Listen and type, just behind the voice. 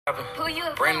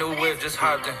Brand new whip, just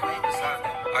hopped in.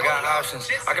 I got options.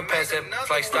 I can pass that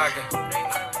like Stockton.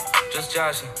 Just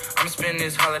joshing. I'm spending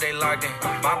this holiday locked in.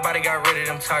 My body got rid of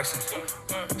them toxins.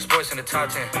 Sports in the top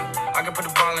 10. I can put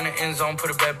the ball in the end zone, put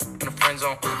it back in the friend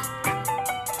zone.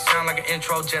 Sound like an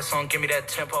intro jet song, give me that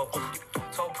tempo.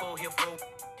 Toe pull, heel full.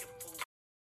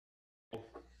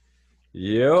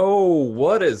 Yo,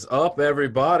 what is up,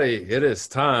 everybody? It is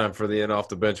time for the In Off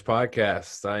the Bench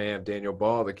podcast. I am Daniel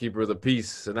Ball, the keeper of the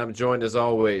peace, and I'm joined as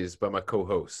always by my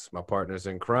co-hosts, my partners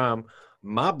in crime,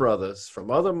 my brothers from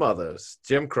other mothers,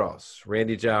 Jim Cross,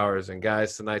 Randy Jowers, and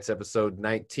guys, tonight's episode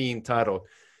 19 titled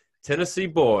Tennessee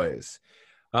Boys.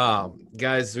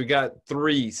 Guys, we got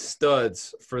three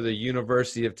studs for the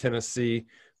University of Tennessee.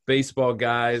 Baseball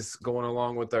guys going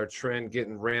along with our trend,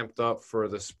 getting ramped up for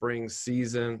the spring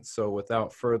season. So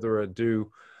without further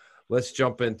ado, let's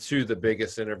jump into the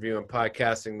biggest interview in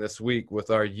podcasting this week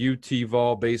with our UT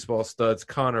Vol baseball studs,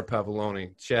 Connor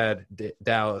Pavoloni, Chad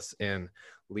Dallas, and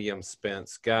Liam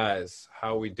Spence. Guys,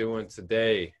 how are we doing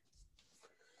today?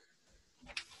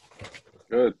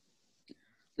 Good.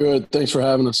 Thanks for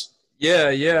having us.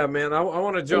 Yeah, man. I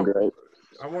want to jump.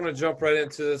 I want to jump right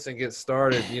into this and get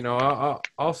started. You know,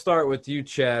 I'll start with you,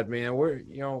 Chad, man.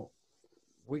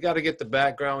 We got to get the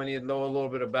background. We need to know a little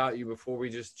bit about you before we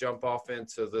just jump off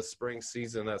into the spring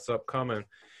season that's upcoming.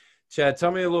 Chad, tell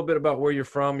me a little bit about where you're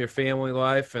from, your family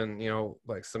life, and,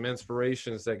 like some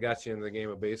inspirations that got you into the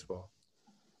game of baseball.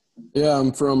 Yeah,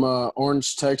 I'm from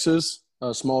Orange, Texas,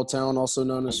 a small town also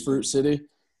known as Fruit City.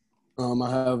 I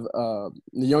have the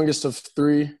youngest of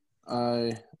three.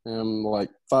 I am like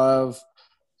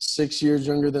 6 years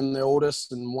younger than the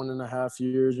oldest and 1.5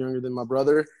 years younger than my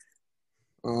brother.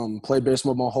 Played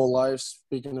baseball my whole life.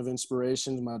 Speaking of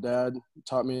inspirations, my dad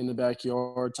taught me in the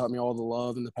backyard, taught me all the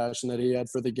love and the passion that he had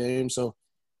for the game. So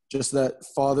just that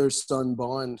father-son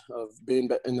bond of being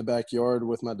in the backyard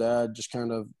with my dad just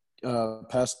kind of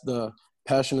passed the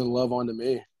passion and love on to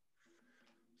me.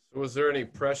 Was there any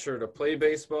pressure to play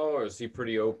baseball, or is he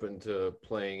pretty open to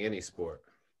playing any sport?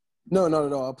 No, not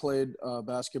at all. I played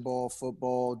basketball,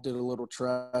 football, did a little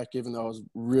track, even though I was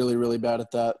really, really bad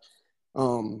at that.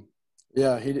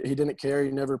 He didn't care. He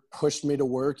never pushed me to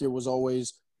work. It was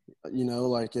always,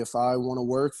 like if I want to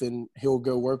work, then he'll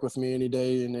go work with me any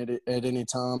day and at any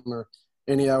time or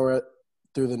any hour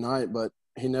through the night. But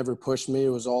he never pushed me. It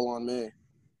was all on me.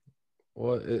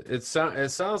 Well, it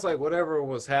sounds like whatever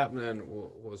was happening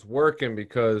was working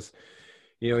because –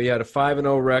 you had a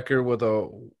 5-0 record with a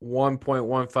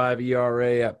 1.15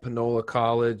 ERA at Panola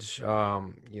College.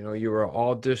 You were an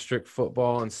all-district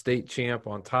football and state champ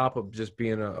on top of just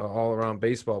being an all-around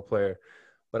baseball player.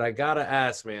 But I got to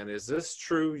ask, man, is this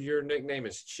true your nickname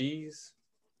is Cheese?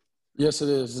 Yes, it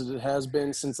is. It has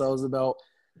been since I was about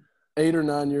 8 or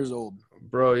 9 years old.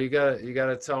 Bro, you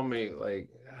gotta tell me, like,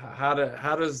 how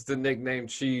does the nickname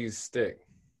Cheese stick?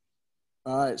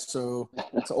 All right, so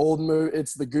it's an old movie.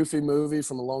 It's the Goofy movie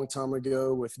from a long time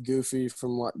ago with Goofy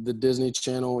from the Disney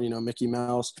Channel, Mickey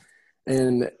Mouse.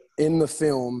 And in the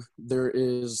film, there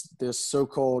is this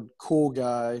so-called cool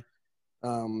guy,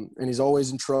 and he's always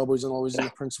in trouble. He's always in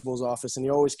the principal's office, and he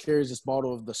always carries this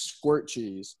bottle of the squirt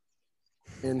cheese.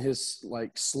 And his,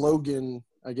 slogan,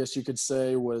 I guess you could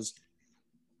say, was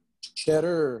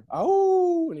cheddar,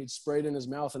 oh, and he'd spray it in his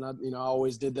mouth. And I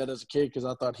always did that as a kid because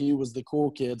I thought he was the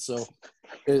cool kid. So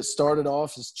it started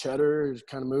off as cheddar, it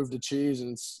kind of moved to cheese,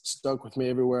 and it's stuck with me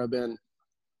everywhere I've been.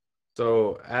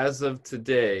 So as of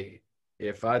today,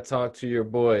 if I talk to your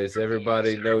boys,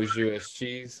 everybody knows you as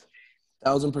Cheese?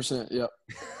 1,000%, yep.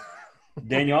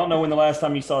 Daniel, I don't know when the last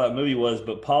time you saw that movie was,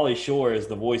 but Pauly Shore is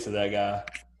the voice of that guy.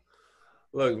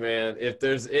 Look, man, if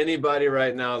there's anybody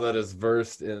right now that is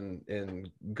versed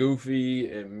in Goofy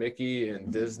and Mickey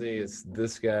and Disney, it's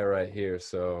this guy right here.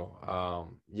 So,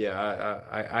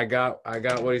 I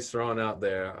got what he's throwing out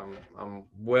there. I'm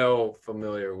well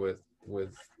familiar with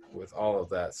all of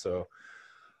that. So,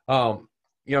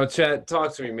 Chad,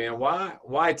 talk to me, man.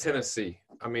 Why Tennessee?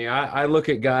 I mean, I look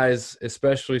at guys,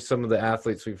 especially some of the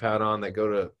athletes we've had on that go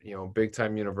to big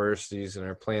time universities and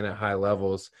are playing at high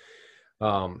levels.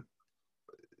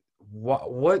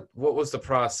 What was the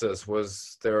process?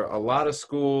 Was there a lot of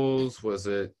schools? Was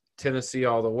it Tennessee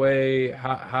all the way?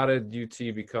 How did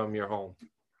UT become your home?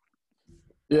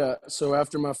 Yeah, so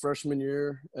after my freshman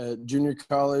year at junior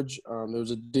college, there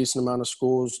was a decent amount of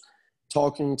schools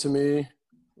talking to me.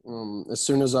 As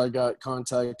soon as I got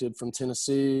contacted from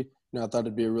Tennessee, I thought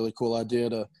it'd be a really cool idea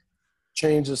to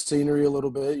change the scenery a little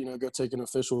bit, go take an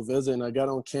official visit. And I got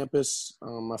on campus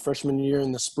my freshman year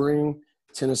in the spring.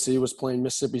 Tennessee was playing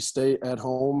Mississippi State at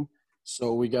home.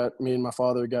 So me and my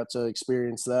father got to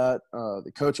experience that.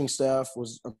 The coaching staff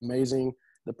was amazing.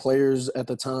 The players at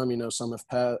the time, some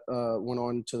have went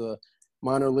on to the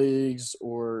minor leagues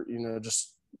or,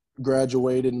 just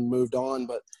graduated and moved on.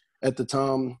 But at the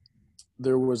time,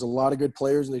 there was a lot of good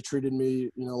players, and they treated me,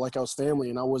 like I was family,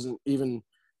 and I wasn't even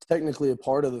technically a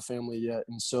part of the family yet.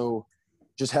 And so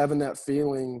just having that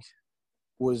feeling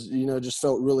was, just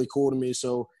felt really cool to me.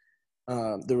 So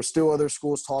there were still other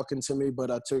schools talking to me,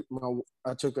 but I took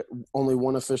only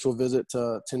one official visit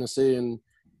to Tennessee, and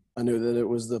I knew that it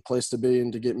was the place to be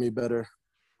and to get me better.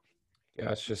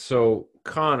 Gotcha. So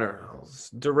Connor, let's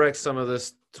direct some of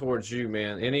this towards you,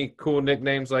 man. Any cool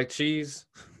nicknames like Cheese?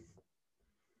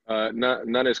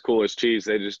 None as cool as Cheese.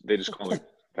 They just call me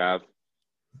Pav.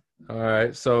 All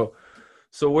right. So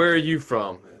where are you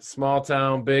from? Small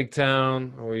town, big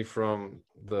town? Are we from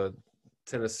the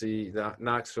Tennessee,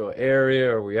 Knoxville area?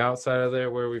 Are we outside of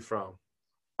there? Where are we from?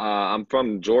 I'm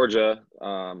from Georgia.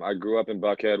 I grew up in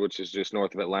Buckhead, which is just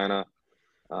north of Atlanta,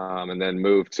 and then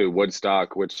moved to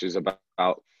Woodstock, which is about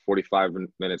 45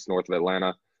 minutes north of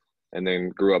Atlanta, and then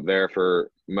grew up there for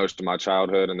most of my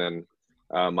childhood. And then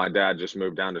my dad just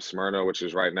moved down to Smyrna, which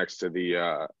is right next to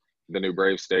the new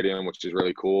Braves Stadium, which is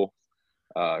really cool.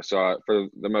 So for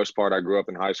the most part, I grew up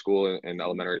in high school and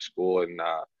elementary school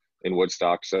in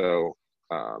Woodstock. So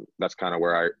that's kind of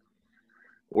where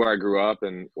I grew up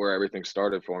and where everything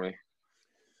started for me.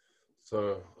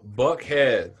 So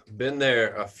Buckhead, been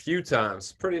there a few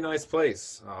times. Pretty nice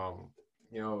place.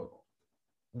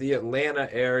 The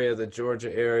Atlanta area, the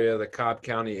Georgia area, the Cobb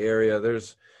County area,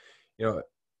 there's,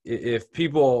 if the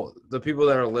people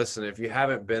that are listening, if you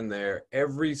haven't been there,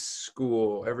 every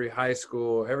school, every high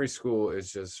school, every school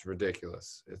is just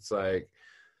ridiculous. It's like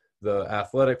the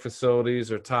athletic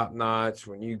facilities are top notch.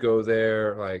 When you go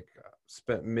there, like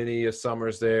spent many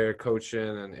summers there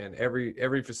coaching, and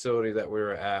every facility that we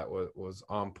were at was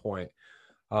on point.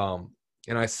 And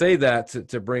I say that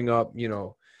to bring up,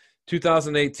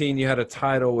 2018, you had a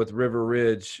title with River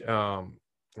Ridge,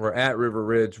 or at River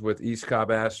Ridge with East Cobb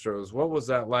Astros. What was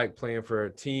that like playing for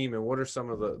a team, and what are some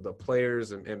of the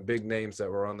players and big names that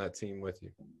were on that team with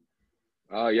you?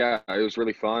 Yeah, it was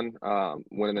really fun.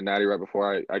 Winning the Natty right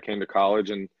before I came to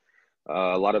college, and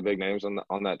a lot of big names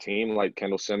on that team, like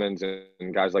Kendall Simmons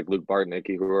and guys like Luke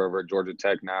Bartnicki, who are over at Georgia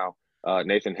Tech now,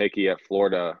 Nathan Hickey at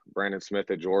Florida, Brandon Smith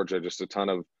at Georgia, just a ton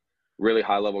of really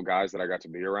high-level guys that I got to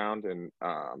be around, and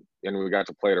we got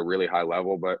to play at a really high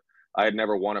level. But I had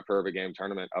never won a perfect game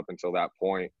tournament up until that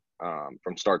point,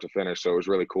 from start to finish. So it was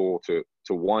really cool to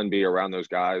one, be around those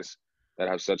guys that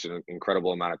have such an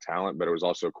incredible amount of talent, but it was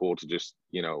also cool to just,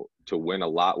 to win a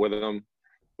lot with them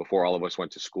before all of us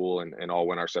went to school and all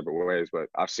went our separate ways. But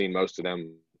I've seen most of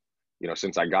them,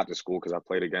 since I got to school, because I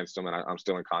played against them, and I'm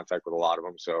still in contact with a lot of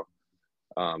them. So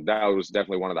that was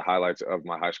definitely one of the highlights of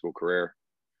my high school career.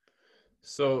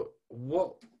 So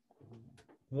what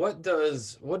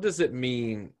does it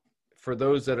mean for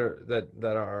those that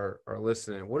are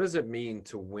listening? What does it mean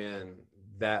to win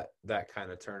that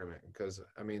kind of tournament? Because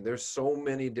there's so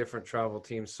many different travel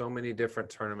teams, so many different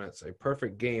tournaments. A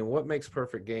perfect game. What makes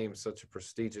perfect game such a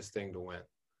prestigious thing to win?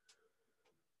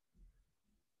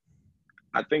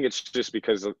 I think it's just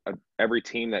because every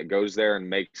team that goes there and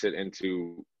makes it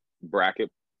into bracket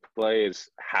play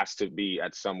has to be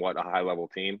at somewhat a high level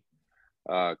team.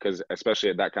 Because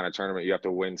especially at that kind of tournament, you have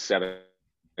to win 7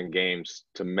 games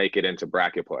to make it into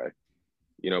bracket play,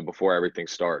 before everything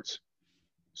starts.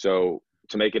 So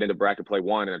to make it into bracket play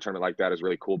 1 in a tournament like that is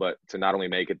really cool. But to not only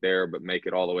make it there, but make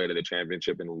it all the way to the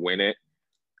championship and win it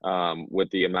with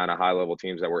the amount of high-level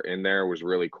teams that were in there was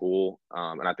really cool.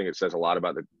 And I think it says a lot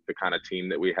about the kind of team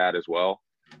that we had as well.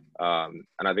 And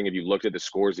I think if you looked at the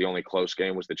scores, the only close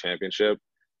game was the championship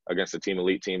against the Team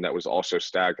Elite team that was also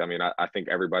stacked. I think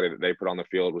everybody that they put on the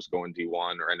field was going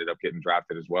D1 or ended up getting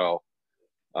drafted as well.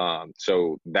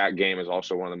 So that game is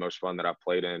also one of the most fun that I've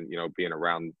played in, being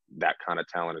around that kind of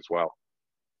talent as well.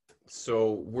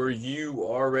 So were you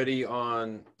already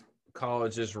on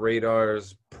college's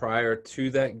radars prior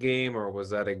to that game, or was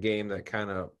that a game that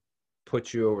kind of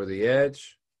put you over the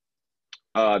edge?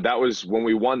 That was when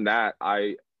we won that.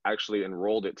 I actually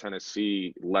enrolled at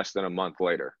Tennessee less than a month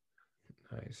later.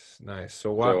 Nice.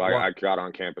 So I got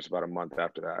on campus about a month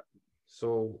after that.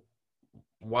 So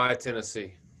why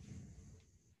Tennessee?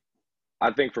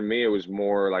 I think for me, it was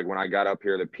more like when I got up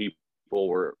here, the people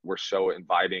were so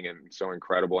inviting and so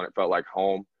incredible, and it felt like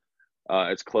home.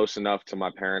 It's close enough to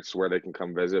my parents where they can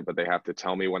come visit, but they have to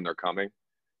tell me when they're coming.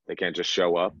 They can't just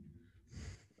show up.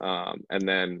 And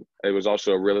then it was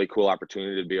also a really cool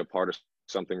opportunity to be a part of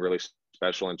something really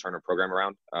special and turn a program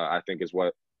around. I think is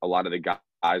what a lot of the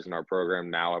guys in our program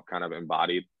now have kind of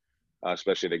embodied,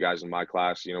 especially the guys in my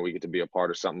class. You know, we get to be a part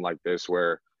of something like this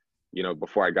where, you know,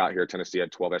 before I got here, Tennessee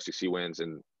had 12 SEC wins,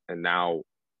 and now,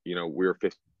 you know, we were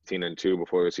 15-2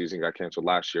 before the season got canceled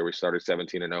last year. We started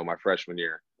 17-0 my freshman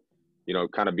year. You know,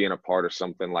 kind of being a part of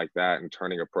something like that and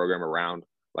turning a program around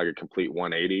like a complete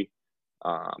 180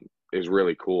 is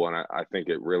really cool. And I think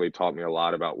it really taught me a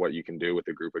lot about what you can do with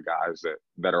a group of guys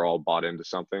that are all bought into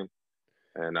something.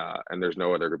 And there's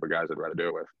no other group of guys I'd rather do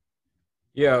it with.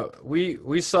 Yeah,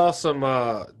 we saw some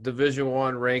Division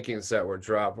I rankings that were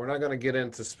dropped. We're not going to get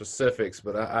into specifics,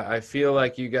 but I feel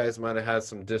like you guys might have had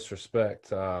some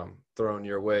disrespect thrown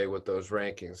your way with those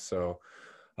rankings. So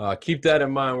keep that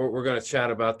in mind. We're going to chat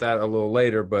about that a little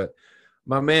later. But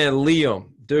my man Liam,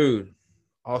 dude,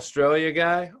 Australia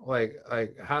guy, like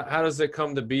how does it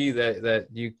come to be that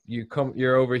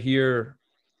you're over here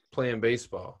playing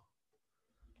baseball?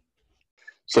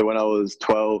 So when I was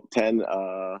 10,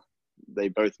 they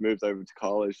both moved over to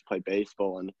college to play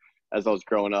baseball. And as I was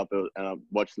growing up and I'm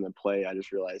watching them play, I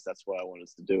just realized that's what I wanted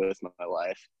to do with my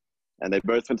life. And they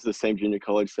both went to the same junior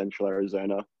college, Central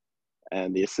Arizona.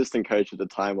 And the assistant coach at the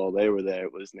time while they were there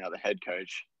was now the head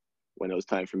coach when it was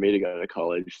time for me to go to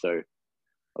college. So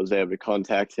I was able to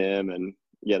contact him and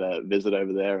get a visit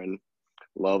over there and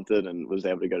loved it and was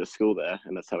able to go to school there.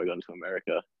 And that's how I got into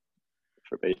America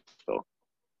for baseball.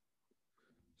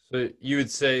 So you would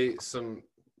say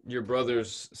your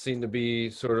brothers seem to be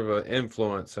sort of an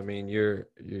influence. I mean, your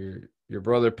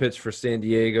brother pitched for San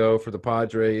Diego for the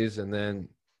Padres, and then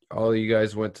all of you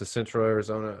guys went to Central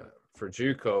Arizona for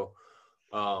JUCO.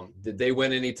 Did they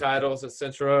win any titles at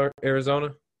Central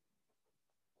Arizona?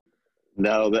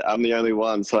 No, I'm the only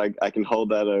one, so I can hold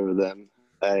that over them.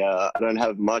 I don't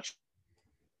have much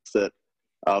that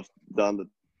I've done that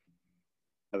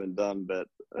I haven't done, but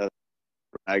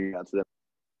I got to them.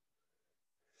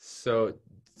 So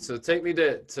take me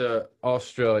to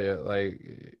Australia.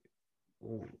 Like,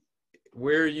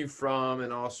 where are you from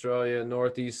in Australia?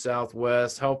 Northeast,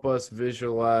 southwest? Help us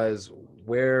visualize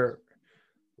where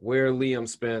Liam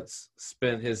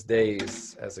spent his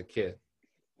days as a kid.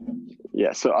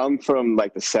 Yeah, so I'm from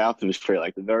like the south of Australia,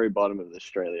 like the very bottom of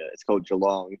Australia. It's called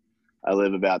Geelong. I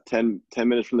live about 10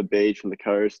 minutes from the beach, from the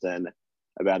coast, and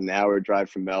about an hour drive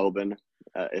from Melbourne,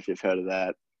 if you've heard of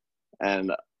that.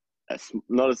 And it's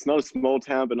not a small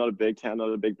town, but not a big town,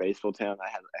 not a big baseball town. I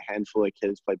had a handful of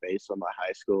kids play baseball in my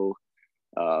high school.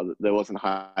 There wasn't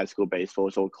high school baseball. It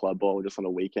was all club ball. Just on a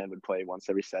weekend, we'd play once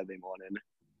every Saturday morning.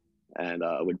 And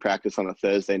we'd practice on a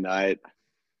Thursday night.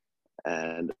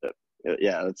 And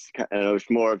yeah, it was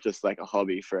more of just like a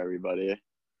hobby for everybody. It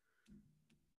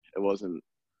wasn't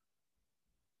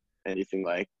anything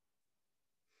like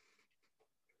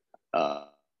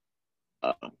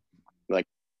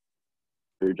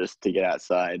just to get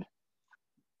outside.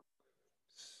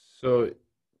 So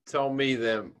tell me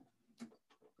then,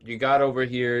 you got over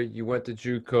here, you went to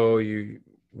JUCO, you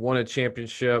won a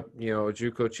championship, a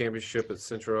JUCO championship at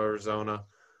Central Arizona.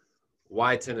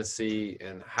 Why Tennessee,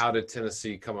 and how did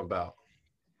Tennessee come about?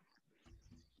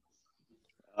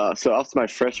 So after my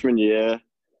freshman year,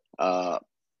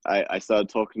 I started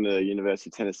talking to the University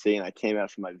of Tennessee, and I came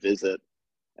out for my visit.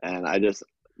 And I just,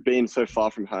 being so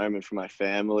far from home and from my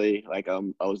family, like I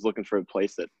was looking for a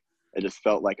place that it just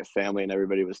felt like a family and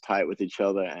everybody was tight with each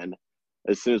other. And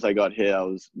as soon as I got here, I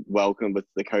was welcomed with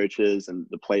the coaches and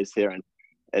the place here. And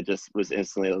it just was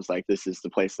instantly, it was like, this is the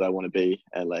place that I want to be.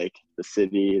 And like, the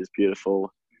city is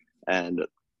beautiful. And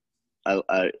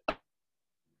I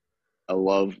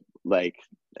love like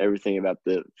everything about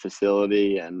the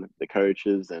facility and the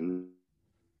coaches. And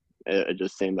it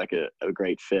just seemed like a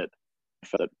great fit. I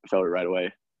felt it right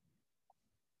away.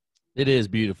 It is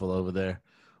beautiful over there.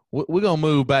 We're gonna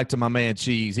move back to my man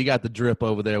Cheese. He got the drip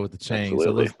over there with the chain.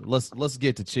 Absolutely. So let's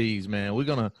get to Cheese, man.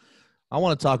 I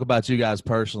want to talk about you guys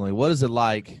personally. What is it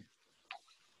like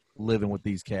living with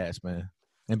these cats, man?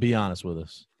 And be honest with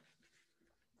us.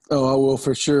 Oh, I will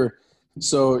for sure.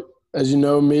 So as you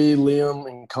know, me, Liam,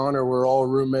 and Connor were all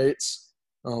roommates.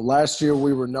 Last year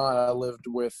we were not. I lived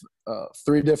with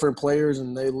 3 different players,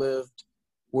 and they lived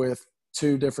with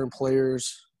 2 different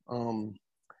players.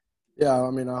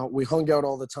 We hung out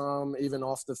all the time, even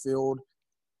off the field.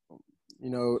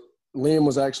 Liam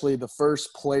was actually the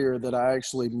first player that I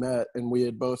actually met, and we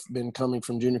had both been coming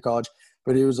from junior college,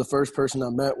 but he was the first person I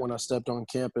met when I stepped on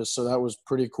campus. So that was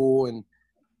pretty cool. And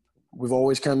we've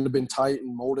always kind of been tight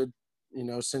and molded,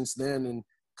 since then. And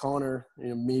Connor,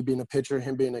 me being a pitcher,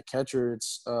 him being a catcher,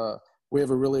 we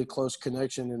have a really close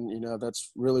connection, and,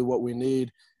 that's really what we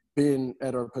need, being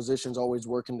at our positions, always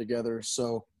working together.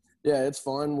 So Yeah, it's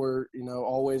fun. We're,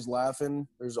 always laughing.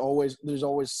 There's always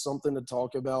something to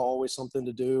talk about, always something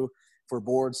to do. If we're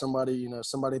bored, somebody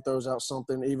throws out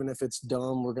something, even if it's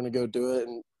dumb, we're going to go do it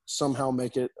and somehow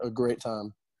make it a great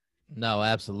time. No,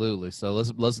 absolutely. So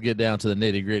let's get down to the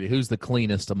nitty gritty. Who's the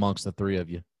cleanest amongst the three of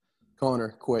you?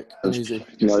 Connor, quick and easy.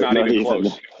 It's not even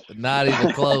close. Not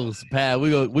even close, Pat.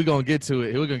 We're gonna get to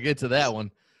it. We're gonna get to that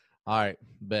one. All right,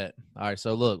 bet. All right,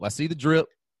 so look, I see the drip.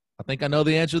 I think I know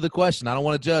the answer to the question. I don't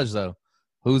want to judge though.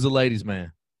 Who's the ladies'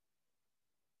 man?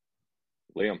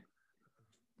 Liam.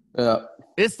 Yeah.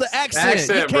 It's the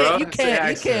accent. You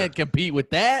can't compete with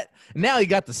that. Now you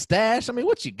got the stash. I mean,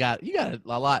 what you got? You got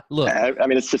a lot. Look, I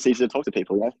mean, it's just easy to talk to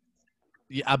people, right?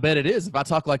 Yeah, I bet it is. If I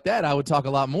talk like that, I would talk a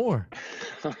lot more.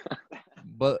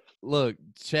 But look,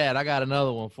 Chad, I got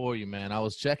another one for you, man. I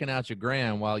was checking out your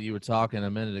gram while you were talking a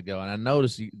minute ago, and I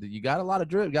noticed you got a lot of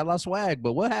drip, you got a lot of swag.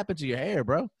 But what happened to your hair,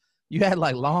 bro? You had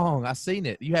like long. I seen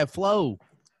it. You had flow.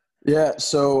 Yeah,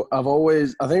 so I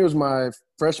think it was my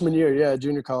freshman year,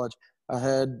 junior college. I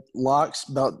had locks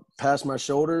about past my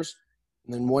shoulders.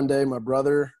 And then one day my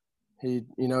brother, he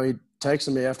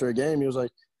texted me after a game. He was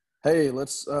like, "Hey,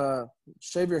 let's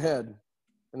shave your head."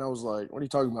 And I was like, "What are you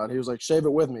talking about?" He was like, "Shave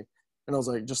it with me." And I was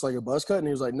like, "Just like a buzz cut?" And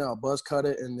he was like, "No, buzz cut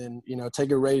it and then,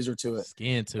 take a razor to it."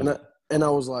 Skin to it. And I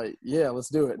was like, "Yeah, let's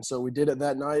do it." And so we did it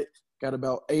that night. Got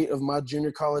about 8 of my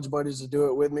junior college buddies to do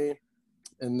it with me.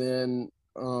 And then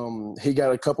he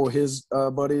got a couple of his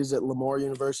buddies at Lamar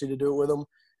University to do it with him.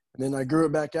 And then I grew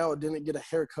it back out. Didn't get a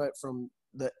haircut from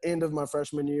the end of my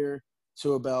freshman year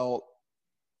to about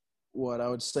what I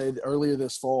would say earlier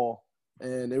this fall.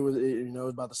 And it was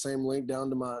about the same length down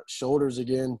to my shoulders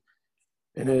again.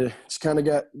 And it's kind of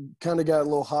got a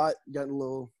little hot, got a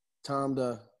little time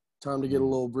to get a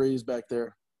little breeze back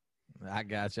there. I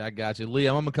got you. Liam,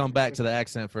 I'm going to come back to the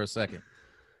accent for a second.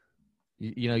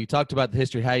 You talked about the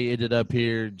history, how you ended up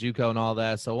here, JUCO and all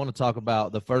that. So I want to talk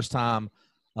about the first time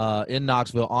in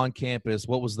Knoxville on campus.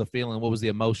 What was the feeling? What was the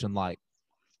emotion like?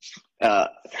 I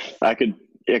could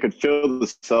feel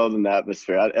the Southern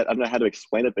atmosphere. I don't know how to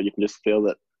explain it, but you can just feel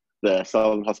that the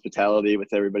Southern hospitality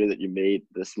with everybody that you meet,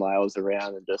 the smiles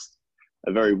around, and just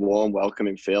a very warm,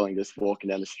 welcoming feeling just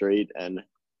walking down the street. And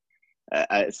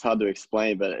it's hard to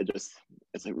explain, but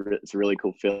it's a really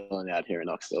cool feeling out here in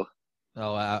Knoxville.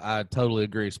 Oh, I totally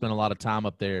agree. Spent a lot of time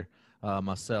up there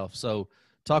myself. So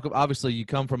obviously you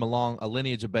come from a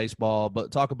lineage of baseball,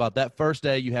 but talk about that first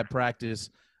day you had practice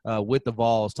with the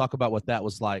Vols. Talk about what that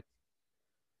was like.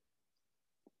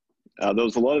 There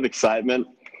was a lot of excitement,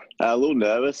 a little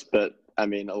nervous, but I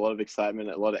mean, a lot of excitement,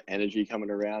 a lot of energy coming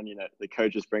around. The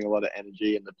coaches bring a lot of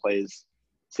energy and the players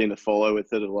seem to follow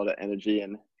with it, a lot of energy,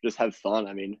 and just have fun.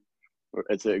 I mean,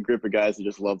 it's a group of guys that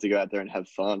just love to go out there and have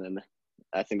fun. And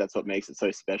I think that's what makes it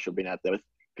so special being out there with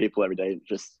people every day,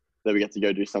 just that we get to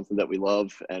go do something that we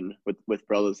love. And with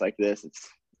brothers like this, it's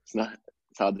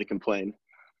hard to complain.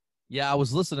 Yeah, I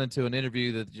was listening to an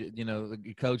interview that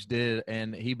the coach did,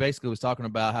 and he basically was talking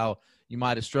about how you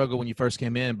might have struggled when you first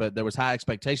came in, but there was high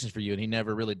expectations for you, and he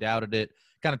never really doubted it.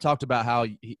 Kind of talked about how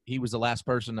he was the last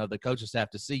person of the coaching staff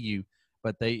to see you,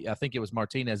 but I think it was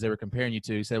Martinez they were comparing you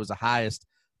to. He said it was the highest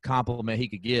compliment he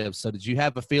could give. So did you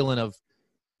have a feeling of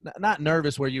not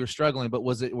nervous where you were struggling, but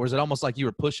was it almost like you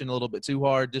were pushing a little bit too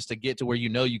hard just to get to where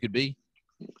you could be?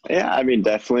 Yeah, I mean,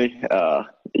 definitely.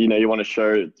 You want to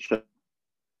show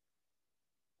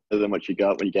them what you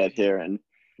got when you get here, and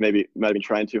maybe might have been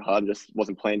trying too hard and just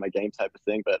wasn't playing my game type of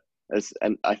thing. But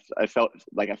I felt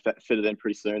like I fitted in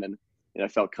pretty soon, and I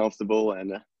felt comfortable,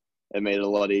 and it made it a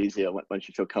lot easier once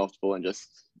you feel comfortable and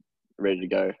just ready to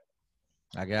go.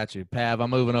 I got you, Pav. I'm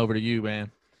moving over to you,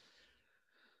 man.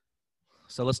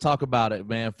 So let's talk about it,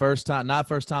 man. Not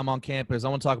first time on campus. I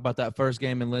want to talk about that first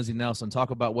game in Lindsey Nelson.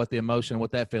 Talk about what the emotion,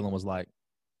 what that feeling was like.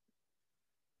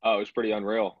 Oh, it was pretty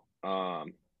unreal. I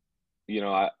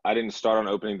didn't start on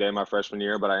opening day my freshman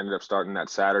year, but I ended up starting that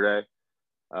Saturday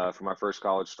for my first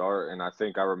college start. And I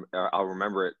think I'll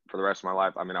remember it for the rest of my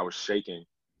life. I mean, I was shaking,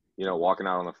 walking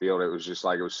out on the field. It was just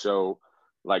like, it was so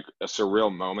like a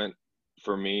surreal moment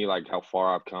for me, like how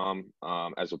far I've come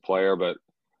as a player. But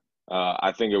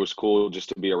I think it was cool just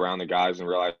to be around the guys and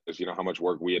realize, how much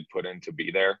work we had put in to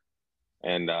be there.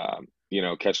 And,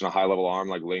 catching a high-level arm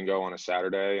like Lingo on a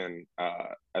Saturday and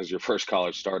as your first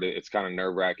college start, it's kind of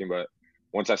nerve-wracking. But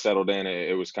once I settled in,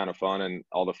 it was kind of fun. And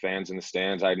all the fans in the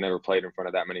stands, I had never played in front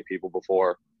of that many people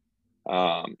before.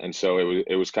 And so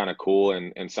it was kind of cool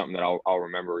and something that I'll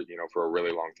remember, for a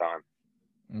really long time.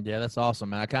 Yeah, that's awesome,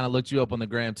 man. I kind of looked you up on the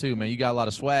gram too, man. You got a lot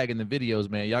of swag in the videos,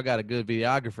 man. Y'all got a good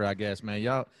videographer, I guess, man.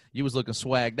 You was looking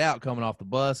swagged out coming off the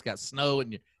bus, got snow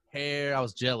in your hair. I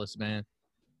was jealous, man.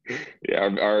 Yeah,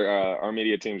 our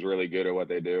media team's really good at what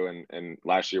they do, and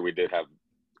last year we did have,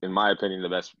 in my opinion, the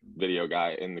best video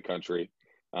guy in the country.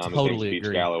 His name's Totally Beach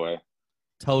agree. Galloway.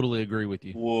 Totally agree with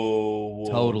you. Whoa.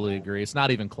 Totally agree. It's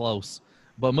not even close.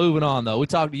 But moving on, though,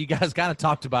 you guys kind of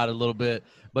talked about it a little bit,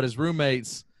 but as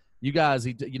roommates, you guys,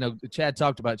 Chad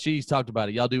talked about it, Cheese talked about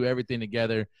it. Y'all do everything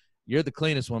together. You're the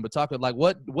cleanest one, but talk like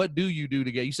what do you do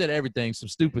together? You said everything, some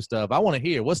stupid stuff. I want to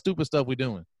hear what stupid stuff we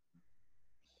doing.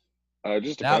 It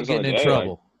just Without depends on getting the in day.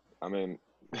 trouble. I mean,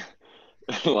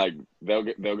 like they'll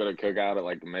go to cookout at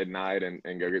like midnight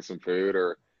and go get some food,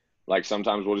 or like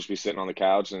sometimes we'll just be sitting on the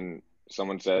couch and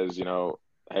someone says,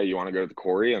 hey, you want to go to the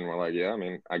quarry? And we're like, yeah, I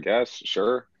mean, I guess,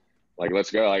 sure. Like,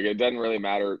 let's go. Like, it doesn't really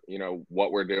matter,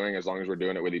 what we're doing as long as we're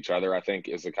doing it with each other, I think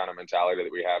is the kind of mentality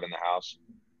that we have in the house.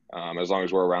 As long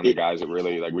as we're around the guys, it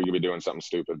really, like, we could be doing something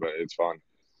stupid, but it's fun.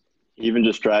 Even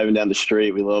just driving down the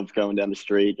street, we love going down the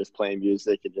street, just playing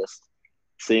music and just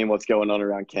seeing what's going on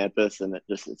around campus, and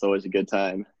it's always a good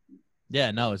time.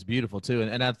 Yeah, no, it's beautiful too,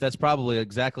 and that's probably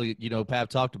exactly Pav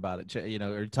talked about it.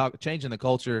 Changing the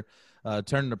culture,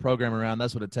 turning the program around.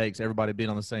 That's what it takes. Everybody being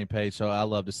on the same page. So I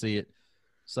love to see it.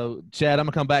 So Chad, I'm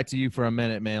gonna come back to you for a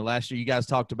minute, man. Last year you guys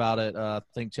talked about it. I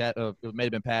think Chad, it may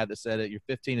have been Pav that said it. You're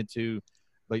 15-2,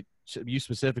 but you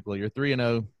specifically, you're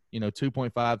 3-0.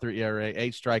 2.53 ERA,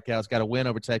 8 strikeouts. Got a win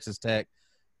over Texas Tech.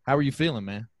 How are you feeling,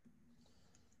 man?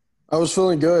 I was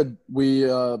feeling good. We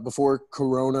before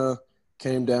Corona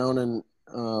came down and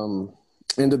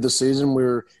ended the season, we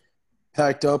were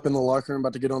packed up in the locker room,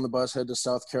 about to get on the bus, head to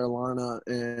South Carolina,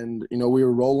 and we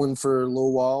were rolling for a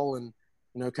little while, and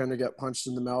kind of got punched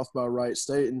in the mouth by Wright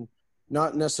State. And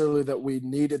not necessarily that we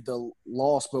needed the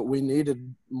loss, but we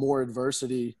needed more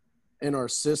adversity in our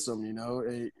system. You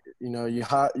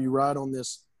ride on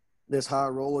this high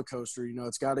roller coaster.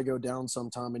 It's got to go down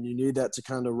sometime, and you need that to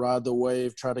kind of ride the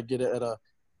wave, try to get it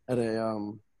at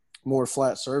a more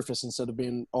flat surface instead of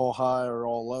being all high or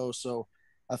all low. So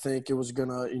I think it was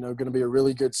gonna be a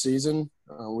really good season.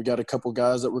 We got a couple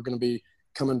guys that were gonna be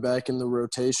coming back in the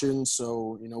rotation,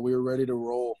 so we were ready to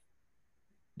roll.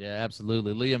 Yeah,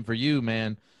 absolutely. Liam, for you,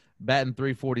 man, batting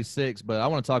 .346, but I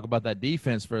want to talk about that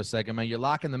defense for a second, man. You're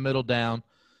locking the middle down,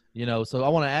 so I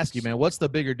want to ask you, man, what's the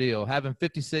bigger deal, having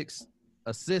 56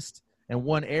 assists and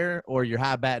 1 error, or your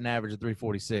high batting average of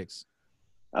 .346?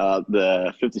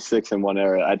 The 56 and 1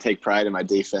 error. I take pride in my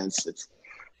defense.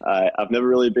 I've never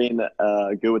really been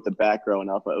good with the bat growing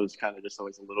up. I was kind of just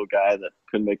always a little guy that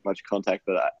couldn't make much contact,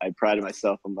 but I prided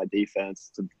myself on my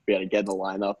defense to be able to get in the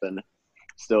lineup, and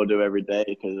still do every day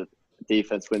because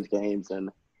defense wins games, and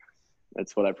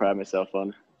that's what I pride myself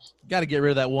on. Got to get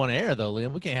rid of that 1 error, though,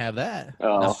 Liam. We can't have that.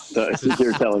 Oh, no.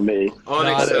 You're telling me.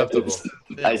 Unacceptable.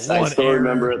 I still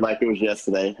remember it like it was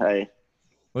yesterday.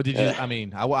 Well, did you? I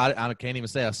mean, I can't even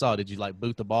say I saw. Did you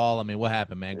boot the ball? I mean, what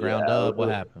happened, man? Ground up? What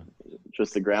happened?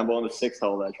 Just the ground ball in the 6th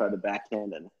hole that I tried to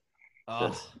backhand and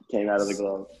just came out of the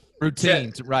glove.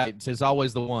 Routine, right? It's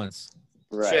always the ones.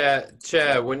 Right.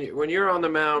 Chad, when you're on the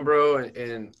mound, bro,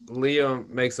 and Liam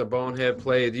makes a bonehead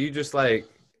play, do you just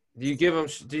do you give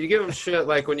him shit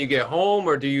like when you get home,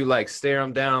 or do you stare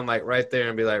him down right there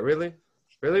and be like, really,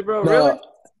 bro, really?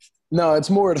 No, it's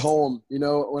more at home.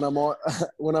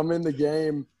 When I'm in the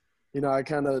game, I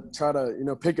kind of try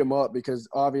to pick them up, because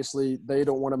obviously they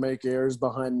don't want to make errors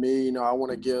behind me. I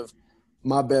want to give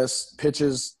my best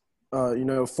pitches,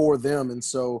 for them, and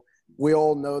so we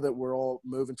all know that we're all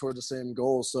moving towards the same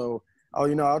goal. So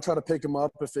I'll try to pick him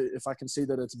up if I can see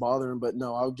that it's bothering. But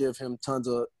no, I'll give him tons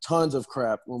of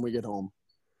crap when we get home.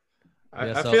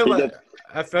 I feel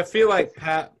like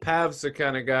Pav's the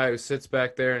kind of guy who sits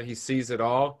back there and he sees it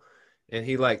all, and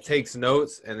he takes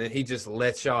notes, and then he just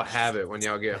lets y'all have it when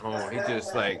y'all get home. He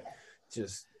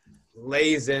just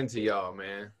lays into y'all,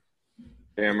 man.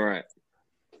 Damn right.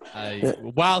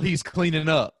 While he's cleaning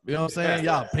up, you know what I'm saying?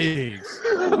 Y'all pigs.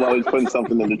 While he's putting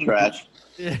something in the trash.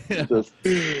 Yeah.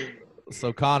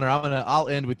 So Connor, I'll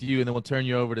end with you, and then we'll turn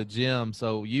you over to Jim.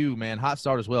 So you, man, hot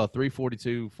start as well.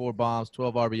 342, 4 bombs,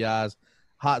 12 RBIs.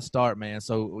 Hot start, man.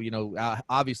 So,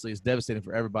 obviously it's devastating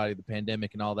for everybody, the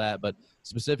pandemic and all that, but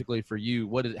specifically for you,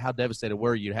 how devastated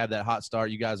were you to have that hot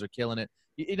start? You guys are killing it.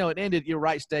 It ended, you're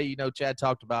Wright State, Chad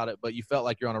talked about it, but you felt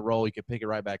like you're on a roll. You could pick it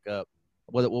right back up.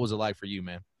 What was it like for you,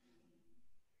 man?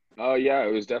 Oh, yeah,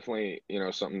 it was definitely,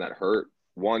 something that hurt.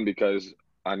 One, because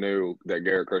I knew that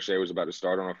Garrett Crochet was about to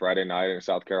start on a Friday night in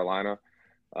South Carolina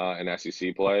in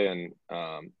SEC play. And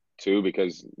 2,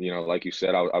 because, like you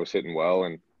said, I was hitting well.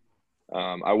 And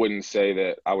I wouldn't say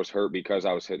that I was hurt because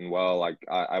I was hitting well.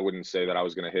 I wouldn't say that I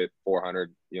was going to hit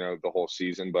 400, the whole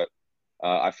season. But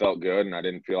I felt good, and I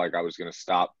didn't feel like I was going to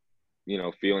stop,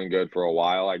 feeling good for a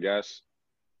while, I guess.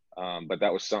 But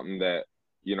that was something that,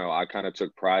 you know, I kind of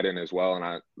took pride in as well.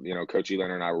 And Coach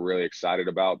Elander and I were really excited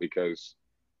about, because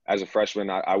as a freshman,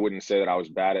 I wouldn't say that I was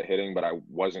bad at hitting, but I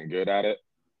wasn't good at it.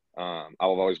 I've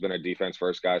always been a defense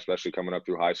first guy, especially coming up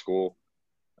through high school.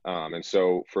 And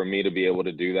so for me to be able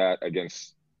to do that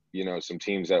against, you know, some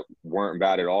teams that weren't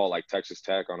bad at all, like Texas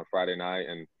Tech on a Friday night,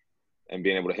 and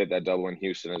being able to hit that double in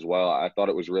Houston as well, I thought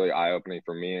it was really eye-opening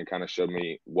for me and kind of showed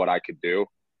me what I could do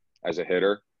as a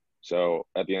hitter. So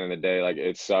at the end of the day, like,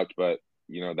 it sucked, but,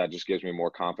 you know, that just gives me more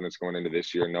confidence going into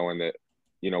this year, knowing that,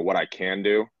 you know, what I can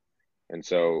do. And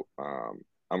so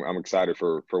I'm excited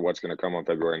for what's going to come on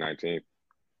February 19th.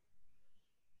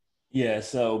 Yeah,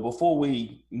 so before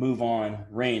we move on,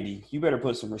 Randy, you better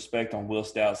put some respect on Will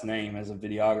Stout's name as a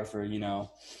videographer. You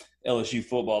know, LSU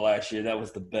football last year, that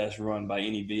was the best run by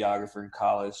any videographer in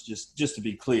college, just to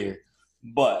be clear.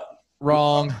 But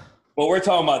Wrong. But we're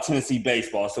talking about Tennessee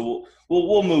baseball, so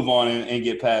we'll move on and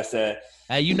get past that.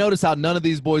 Hey, you notice how none of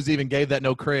these boys even gave that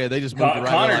no credit. They just moved it right.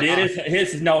 Connor did.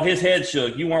 His head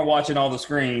shook. You weren't watching all the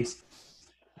screens.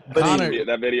 But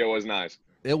that video was nice.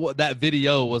 That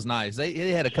video was nice.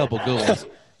 They had a couple good ones.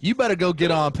 You better go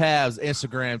get on Pav's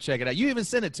Instagram, check it out. You even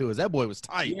sent it to us. That boy was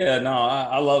tight. Yeah, no,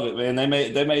 I love it, man.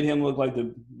 They made him look like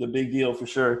the big deal for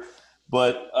sure.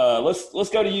 But let's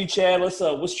go to you, Chad.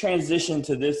 Let's transition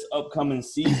to this upcoming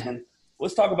season.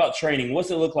 Let's talk about training.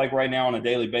 What's it look like right now on a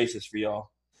daily basis for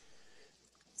y'all?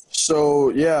 So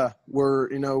yeah,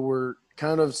 we're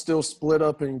kind of still split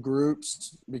up in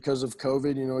groups because of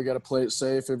COVID. You know, we got to play it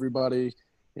safe. Everybody,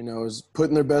 you know, is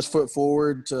putting their best foot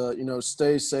forward to, you know,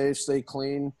 stay safe, stay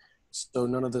clean, so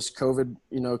none of this COVID,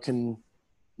 you know, can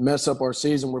mess up our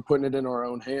season. We're putting it in our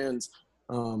own hands.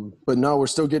 But no, we're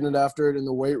still getting it after it in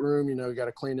the weight room. You know, you got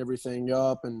to clean everything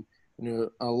up, and, you know,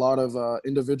 a lot of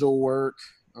individual work.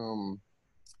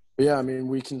 But yeah, I mean,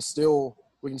 we can still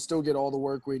get all the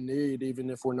work we need, even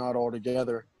if we're not all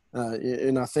together.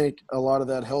 And I think a lot of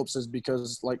that helps is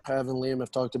because, like Pav and Liam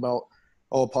have talked about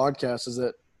all podcasts, is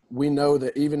that we know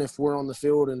that even if we're on the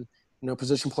field and, you know,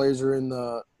 position players are in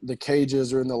the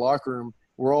cages or in the locker room,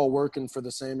 we're all working for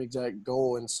the same exact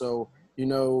goal. And so, you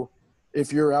know,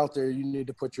 if you're out there, you need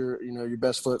to put your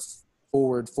best foot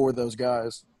forward for those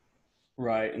guys.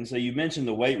 Right. And so you mentioned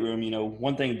the weight room. You know,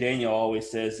 one thing Daniel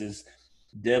always says is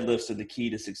deadlifts are the key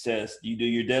to success. Do you do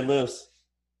your deadlifts?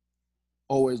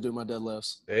 Always do my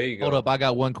deadlifts. There you go. Hold up. I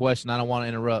got one question. I don't want to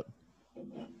interrupt.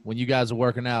 When you guys are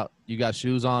working out, you got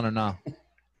shoes on or not?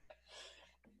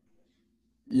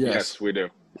 Yes, we do.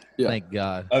 Yeah. Thank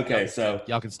God. Okay, so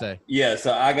y'all can stay. Yeah,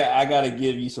 so I got to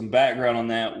give you some background on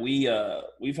that.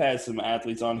 We've had some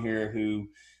athletes on here who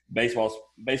baseball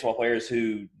players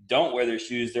who don't wear their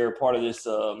shoes. They're a part of this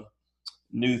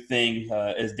new thing.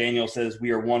 As Daniel says,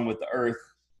 we are one with the earth.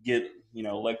 Get, you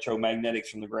know, electromagnetics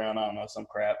from the ground. I don't know, some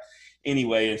crap.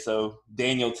 Anyway, and so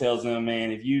Daniel tells them,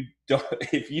 man, if you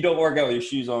don't work out with your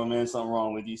shoes on, man, something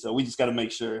wrong with you. So we just got to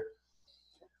make sure.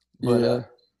 But, yeah.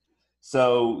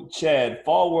 So, Chad,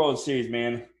 Fall World Series,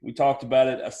 man, we talked about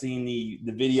it. I seen the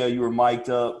video. You were mic'd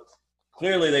up.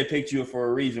 Clearly, they picked you for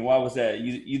a reason. Why was that?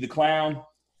 You the clown?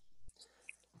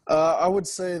 I would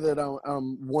say that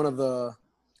I'm one of the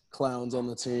clowns on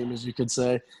the team, as you could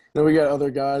say. You know, we got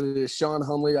other guys. Sean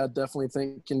Humley, I definitely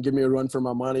think can give me a run for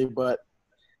my money. But,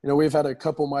 you know, we've had a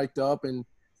couple mic'd up, and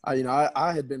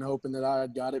I had been hoping that I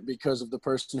had got it because of the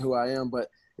person who I am. But,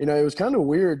 you know, it was kind of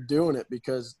weird doing it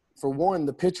because, for one,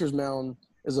 the pitcher's mound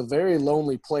is a very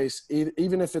lonely place,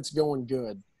 even if it's going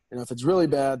good. You know, if it's really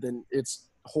bad, then it's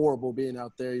horrible being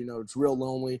out there. You know, it's real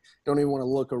lonely. Don't even want to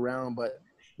look around. But,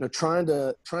 you know, trying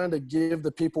to give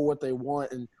the people what they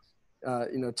want and,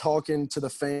 you know, talking to the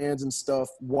fans and stuff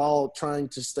while trying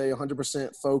to stay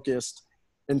 100% focused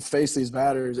and face these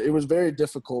batters, it was very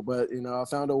difficult. But, you know, I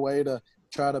found a way to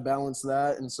try to balance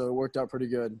that, and so it worked out pretty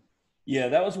good. Yeah,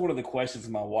 that was one of the questions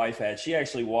my wife had. She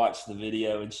actually watched the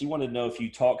video, and she wanted to know if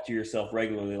you talk to yourself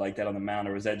regularly like that on the mound,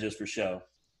 or is that just for show?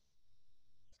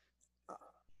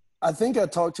 I think I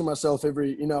talk to myself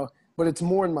but it's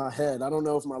more in my head. I don't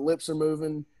know if my lips are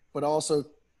moving, but I also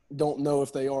don't know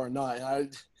if they are or not.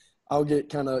 I'll get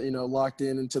kind of, you know, locked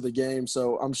into the game.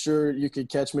 So I'm sure you could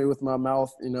catch me with my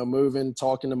mouth, you know, moving,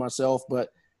 talking to myself. But,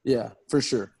 yeah, for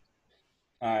sure.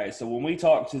 All right, so when we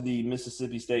talked to the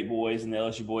Mississippi State boys and the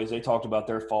LSU boys, they talked about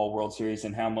their Fall World Series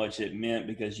and how much it meant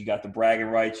because you got the bragging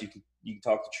rights, you can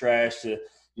talk to trash to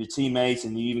your teammates,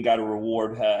 and you even got a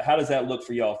reward. How does that look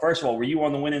for y'all? First of all, were you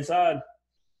on the winning side?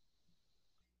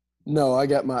 No, I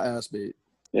got my ass beat.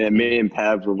 Yeah, me and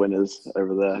Pav were winners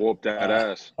over there. Whoop that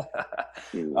ass.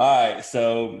 All right,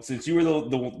 so since you were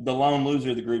the lone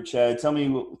loser of the group, Chad, tell me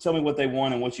what they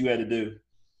won and what you had to do.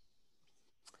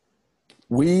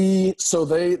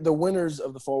 The winners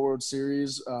of the Fall World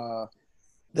Series,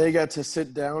 they got to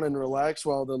sit down and relax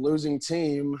while the losing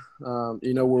team,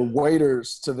 were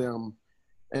waiters to them.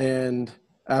 And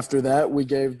after that, we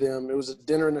gave them – it was a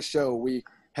dinner and a show. We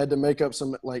had to make up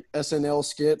some, like, SNL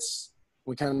skits.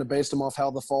 We kind of based them off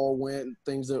how the fall went,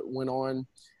 things that went on.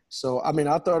 So, I mean,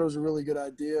 I thought it was a really good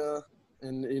idea.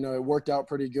 And, it worked out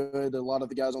pretty good. A lot of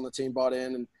the guys on the team bought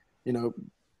in and,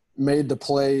 made the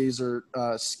plays or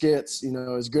skits,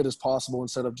 as good as possible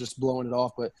instead of just blowing it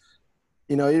off. But,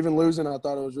 even losing, I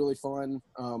thought it was really fun.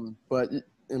 But,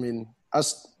 I mean, I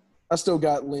still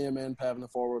got Liam and Pav in the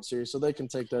Fall World Series, so they can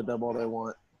take that dub all they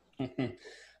want.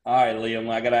 All right, Liam,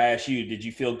 I got to ask you, did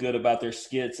you feel good about their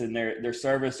skits and their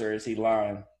service, or is he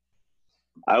lying?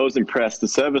 I was impressed. The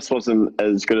service wasn't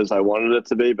as good as I wanted it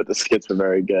to be, but the skits were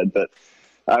very good. But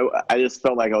I just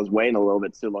felt like I was waiting a little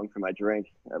bit too long for my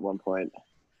drink at one point.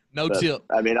 But, tip.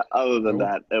 I mean, other than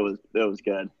that, it was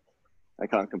good. I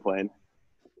can't complain.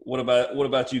 What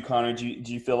about you, Connor? Do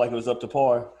you feel like it was up to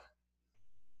par?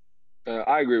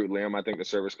 I agree with Liam. I think the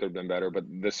service could have been better, but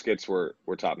the skits were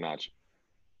top notch.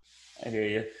 I hear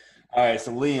you. All right,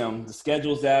 so Liam, the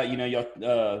schedule's out.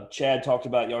 Y'all, Chad talked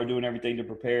about y'all are doing everything to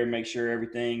prepare and make sure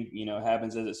everything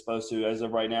happens as it's supposed to. As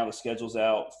of right now, the schedule's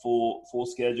out, full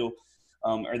schedule.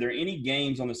 Are there any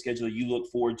games on the schedule you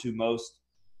look forward to most?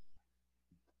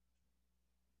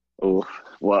 Oh,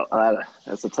 well,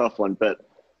 that's a tough one, but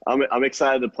I'm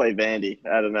excited to play Vandy.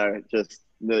 I don't know, just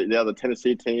the other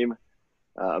Tennessee team.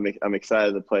 I'm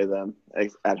excited to play them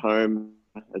at home.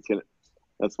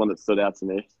 That's one that stood out to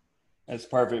me. That's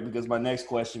perfect, because my next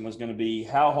question was going to be,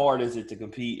 how hard is it to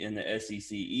compete in the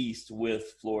SEC East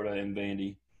with Florida and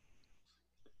Vandy?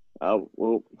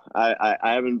 Well, I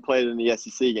haven't played in the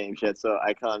SEC games yet, so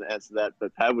I can't answer that.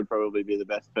 But Pat would probably be the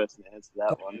best person to answer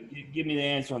that one. Give me the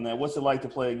answer on that. What's it like to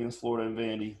play against Florida and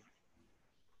Vandy?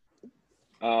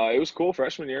 It was cool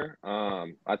freshman year.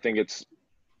 I think it's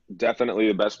definitely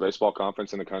the best baseball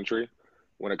conference in the country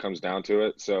when it comes down to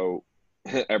it. So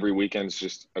every weekend's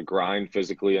just a grind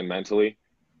physically and mentally.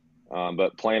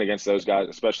 But playing against those guys,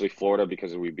 especially Florida,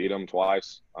 because we beat them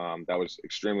twice, that was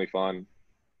extremely fun.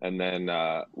 And then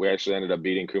we actually ended up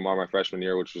beating Kumar my freshman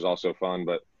year, which was also fun.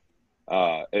 But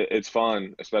it's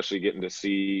fun, especially getting to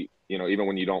see, even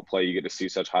when you don't play, you get to see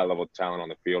such high-level talent on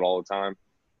the field all the time.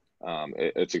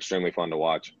 It's extremely fun to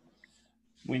watch.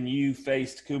 When you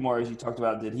faced Kumar, as you talked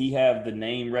about, did he have the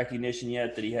name recognition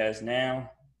yet that he has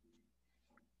now?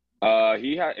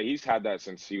 He's had that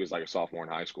since he was like a sophomore in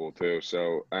high school too.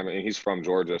 So I mean, he's from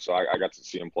Georgia, so I got to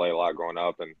see him play a lot growing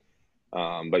up, and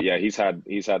but yeah, he's had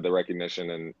the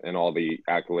recognition and all the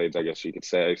accolades, I guess you could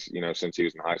say, since he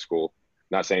was in high school.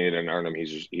 Not saying he didn't earn them,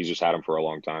 he's just had them for a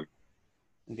long time.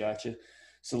 Gotcha.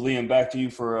 So Liam, back to you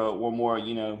for one more.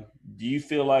 Do you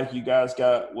feel like you guys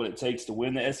got what it takes to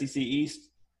win the SEC East?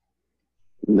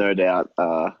 No doubt.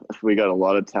 We got a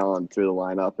lot of talent through the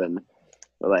lineup, and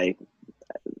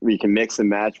we can mix and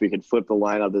match. We can flip the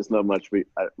lineup. There's not much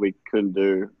we couldn't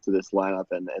do to this lineup,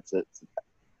 and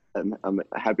I'm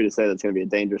happy to say that's going to be a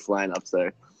dangerous lineup. So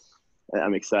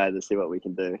I'm excited to see what we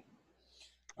can do.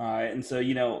 All right, and so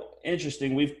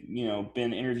interesting. We've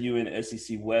been interviewing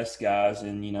SEC West guys,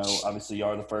 and obviously you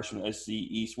are the first from the SEC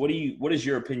East. What is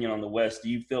your opinion on the West? Do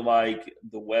you feel like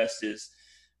the West is,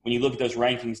 when you look at those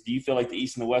rankings, do you feel like the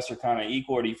East and the West are kind of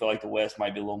equal, or do you feel like the West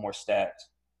might be a little more stacked?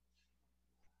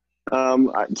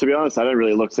 To be honest, I don't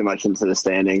really look too much into the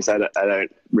standings. I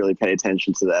don't really pay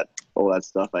attention to all that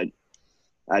stuff. I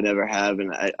never have,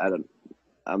 and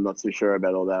I'm not too sure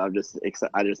about all that.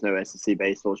 I just know SEC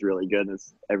baseball is really good, and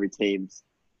every team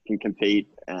can compete,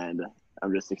 and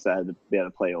I'm just excited to be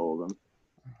able to play all of them.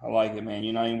 I like it, man.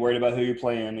 You're not even worried about who you're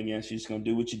playing against. You're just going to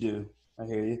do what you do. I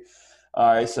hear you.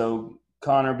 All right, so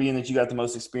Connor, being that you got the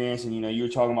most experience, and you were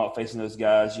talking about facing those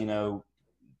guys,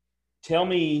 tell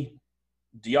me,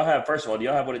 do y'all have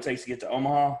what it takes to get to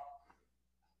Omaha?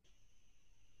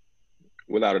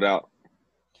 Without a doubt.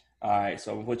 All right,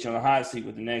 so I'm going to put you on the hot seat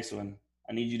with the next one.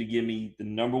 I need you to give me the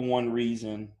number one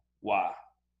reason why.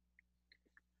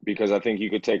 Because I think you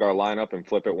could take our lineup and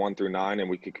flip it 1 through 9, and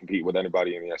we could compete with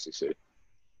anybody in the SEC.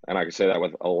 And I can say that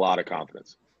with a lot of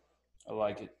confidence. I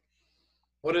like it.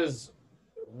 What is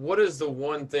the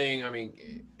one thing? I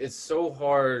mean, it's so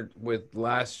hard with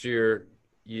last year.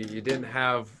 You didn't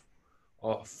have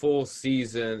a full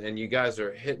season, and you guys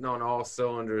are hitting on all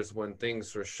cylinders when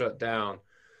things were shut down.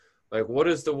 Like, what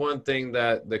is the one thing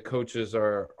that the coaches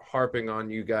are harping on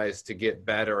you guys to get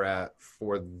better at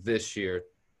for this year?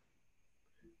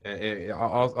 And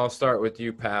I'll start with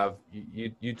you, Pav.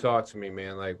 You talk to me,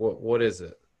 man. Like, what is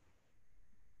it?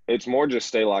 It's more just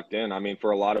stay locked in. I mean,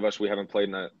 for a lot of us, we haven't played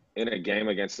in in a game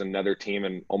against another team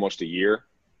in almost a year.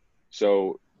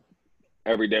 So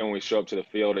every day when we show up to the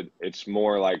field, it's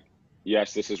more like,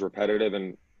 yes, this is repetitive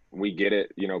and we get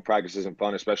it. You know, practice isn't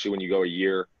fun, especially when you go a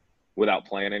year without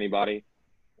playing anybody.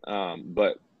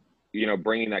 But, you know,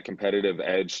 bringing that competitive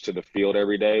edge to the field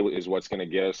every day is what's going to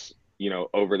get us, you know,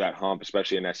 over that hump,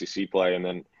 especially in SEC play. And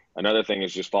then another thing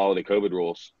is just follow the COVID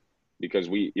rules, because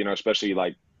we, you know, especially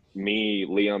like me,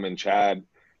 Liam, and Chad,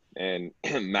 and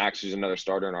Max, who's another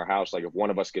starter in our house. Like if one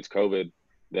of us gets COVID,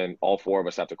 then all four of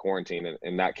us have to quarantine,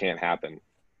 and that can't happen.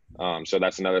 So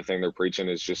that's another thing they're preaching,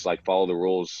 is just like follow the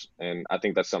rules. And I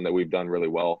think that's something that we've done really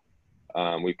well.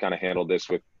 We've kind of handled this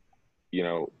with, you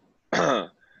know,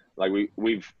 like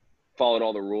we've followed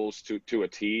all the rules to a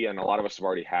T, and a lot of us have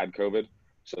already had COVID,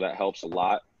 so that helps a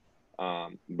lot.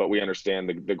 But we understand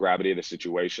the gravity of the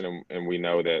situation, and we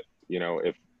know that, you know,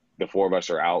 if the four of us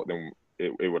are out, then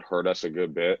it would hurt us a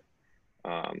good bit.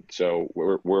 So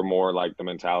we're more like the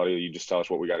mentality, you just tell us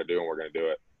what we got to do and we're going to do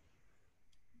it.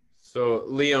 So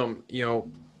Liam, you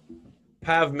know,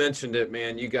 Pav mentioned it,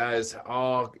 man. You guys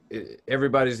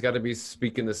everybody's got to be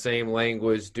speaking the same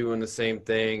language, doing the same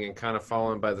thing, and kind of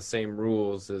following by the same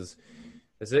rules. Has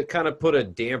it kind of put a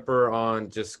damper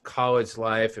on just college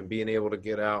life and being able to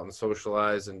get out and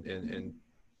socialize and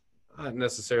not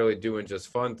necessarily doing just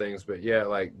fun things, but yeah,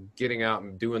 like getting out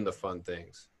and doing the fun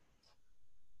things?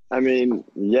 I mean,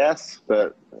 yes,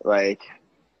 but like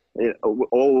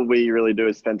all we really do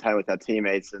is spend time with our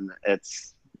teammates, and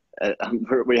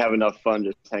we have enough fun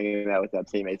just hanging out with our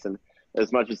teammates. And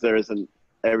as much as there isn't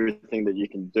everything that you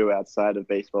can do outside of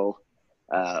baseball,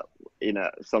 you know,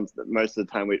 most of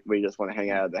the time we just want to hang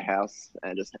out at the house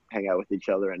and just hang out with each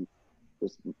other, and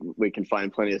we can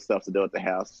find plenty of stuff to do at the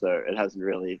house. So it hasn't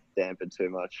really dampened too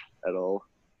much at all.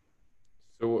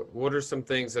 So what are some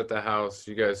things at the house?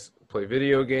 You guys play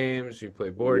video games? You play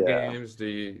board games? Do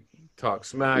you talk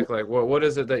smack? Like what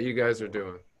is it that you guys are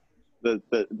doing?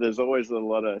 There's always a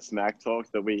lot of smack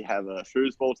talk. That we have a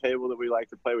foosball table that we like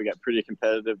to play. We get pretty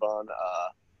competitive on.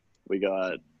 We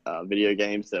got video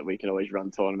games that we can always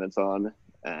run tournaments on,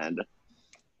 and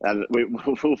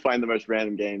we'll find the most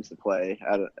random games to play.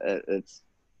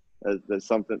 There's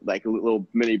something like a little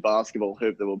mini basketball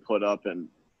hoop that we'll put up, and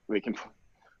we can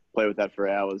play with that for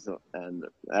hours, and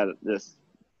just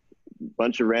a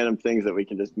bunch of random things that we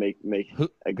can just make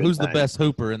a good Who's time. the best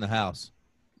hooper in the house?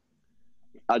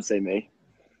 I'd say me.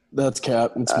 That's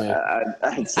Cap. It's me.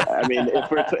 I mean,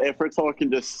 if we're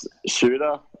talking just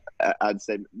shooter, I'd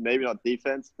say maybe not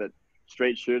defense, but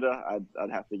straight shooter, I'd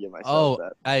have to give myself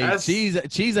that. Hey,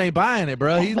 Cheese ain't buying it,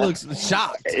 bro. He looks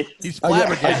shocked. He's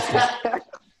flabbergasted.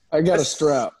 I got a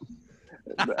strap.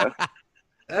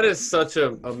 That is such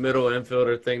a middle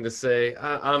infielder thing to say.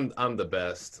 I'm the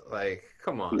best. Like,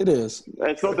 come on. It is.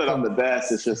 It's not that I'm the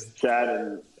best. It's just Chad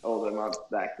and all of them aren't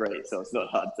that great, so it's not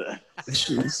hard to.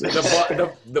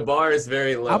 The bar is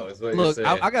very low. Is what Look, you're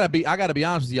saying. I gotta be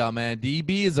honest with y'all, man.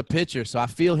 DB is a pitcher, so I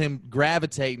feel him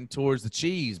gravitating towards the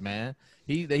cheese, man.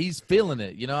 He's feeling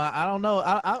it. You know, I don't know.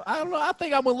 I don't know. I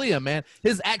think I'm with Liam, man.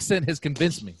 His accent has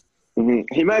convinced me. Mm-hmm.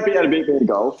 He might be able to beat me in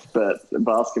golf, but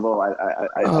basketball, I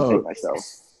take myself.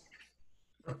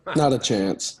 Not a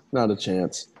chance. Not a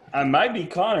chance. I might be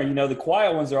Connor. You know, the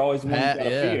quiet ones are always the ones that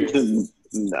fear.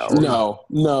 No.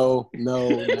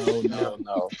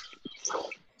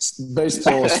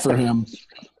 Baseball is for him.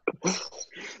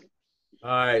 All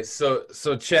right, so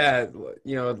Chad,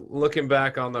 you know, looking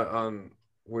back on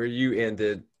where you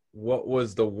ended, what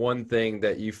was the one thing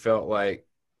that you felt like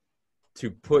to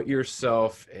put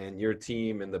yourself and your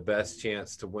team in the best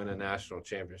chance to win a national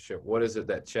championship? What is it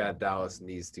that Chad Dallas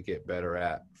needs to get better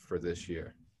at for this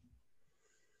year?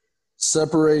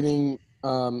 Separating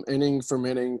inning from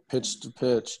inning, pitch to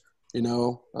pitch. You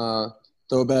know,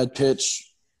 throw a bad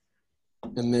pitch,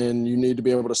 and then you need to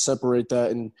be able to separate that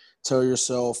and tell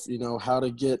yourself, you know, how to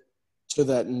get to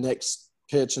that next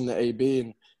pitch in the AB,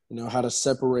 and you know how to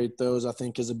separate those. I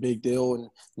think is a big deal, and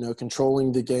you know,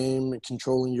 controlling the game,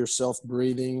 controlling yourself,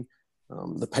 breathing,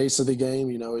 the pace of the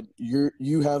game. You know,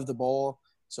 you have the ball,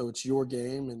 so it's your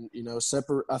game, and you know,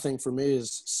 I think for me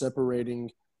is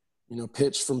separating, you know,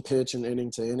 pitch from pitch and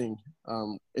inning to inning.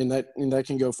 And that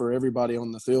can go for everybody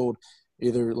on the field,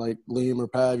 either like Liam or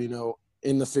Pav, you know,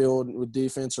 in the field with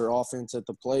defense or offense at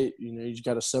the plate. You know, you just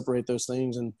got to separate those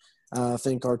things. And I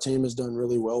think our team has done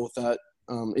really well with that,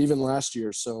 even last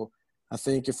year. So I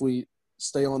think if we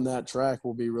stay on that track,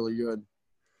 we'll be really good.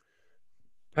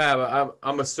 Pav,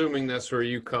 I'm assuming that's where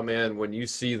you come in. When you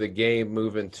see the game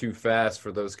moving too fast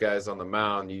for those guys on the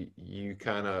mound, you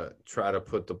kind of try to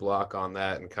put the block on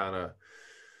that and kind of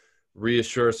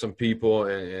reassure some people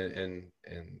and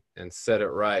set it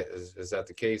right. Is that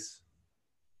the case?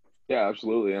 Yeah,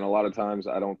 absolutely. And a lot of times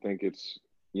I don't think it's,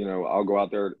 I'll go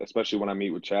out there, especially when I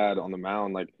meet with Chad on the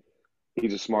mound, like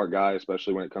he's a smart guy,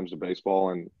 especially when it comes to baseball,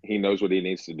 and he knows what he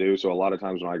needs to do. So a lot of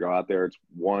times when I go out there, it's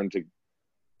one, to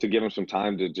give him some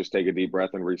time to just take a deep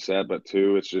breath and reset. But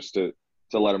two, it's just to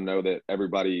let him know that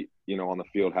everybody, on the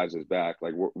field has his back.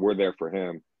 Like we're there for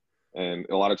him. And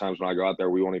a lot of times when I go out there,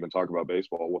 we won't even talk about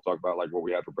baseball. We'll talk about like what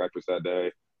we had for breakfast that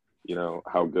day,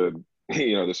 how good,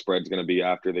 the spread's going to be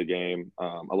after the game.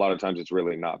 A lot of times it's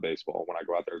really not baseball when I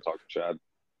go out there to talk to Chad.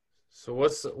 So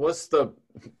what's the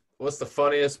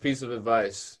funniest piece of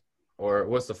advice, or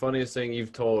what's the funniest thing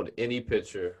you've told any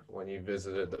pitcher when you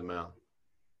visited the mound?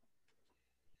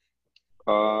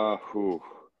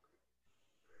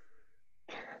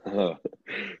 The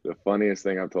funniest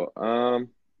thing I've told.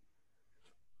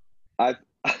 I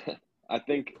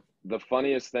think the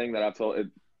funniest thing that I've told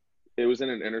it was in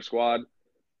an inter squad,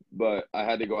 but I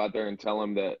had to go out there and tell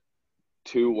him that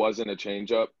 2 wasn't a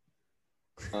changeup.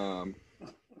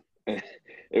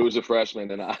 It was a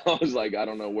freshman, and I was like, I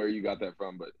don't know where you got that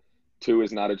from, but 2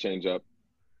 is not a changeup.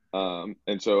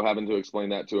 And so having to explain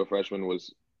that to a freshman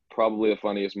was probably the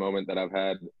funniest moment that I've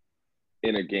had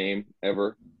in a game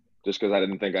ever, just because I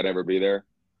didn't think I'd ever be there.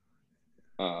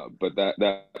 But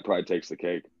that probably takes the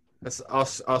cake. That's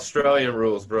Australian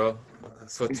rules, bro.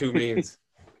 That's what 2 means.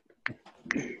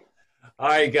 All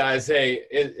right, guys. Hey,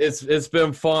 it's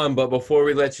been fun, but before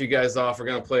we let you guys off, we're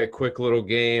gonna play a quick little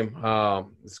game.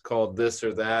 It's called This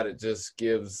or That. It just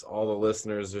gives all the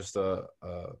listeners just a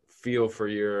feel for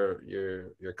your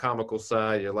comical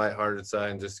side, your lighthearted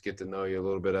side, and just get to know you a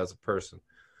little bit as a person.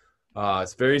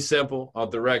 It's very simple. I'll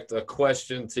direct a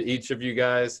question to each of you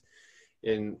guys,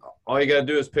 and all you gotta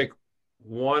do is pick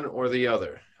one or the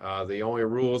other. The only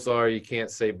rules are you can't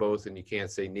say both and you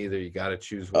can't say neither. You got to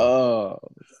choose one.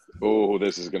 Oh,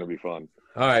 this is going to be fun.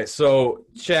 All right. So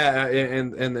Chad,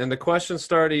 and the questions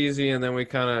start easy, and then we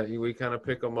kind of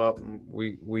pick them up. And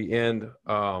we end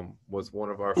with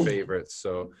one of our favorites.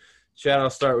 So Chad,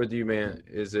 I'll start with you, man.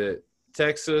 Is it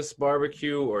Texas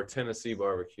barbecue or Tennessee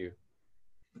barbecue?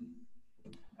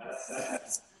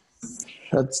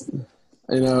 That's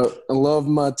I love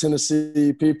my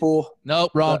Tennessee people.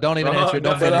 Nope, wrong. Don't even answer it.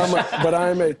 Don't finish. But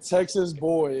I'm a Texas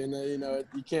boy, and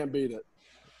you can't beat it.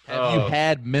 Have you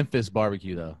had Memphis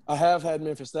barbecue though? I have had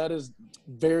Memphis. That is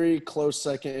very close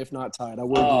second, if not tied. I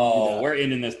will give you that. We're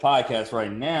ending this podcast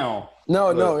right now.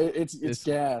 No, it's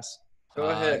gas. Go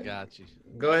ahead. I got you.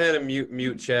 Go ahead and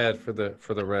mute Chad for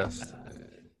the rest.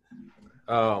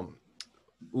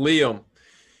 Liam.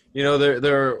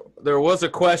 There was a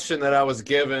question that I was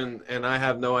given, and I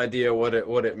have no idea what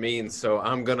it means. So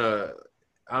I'm gonna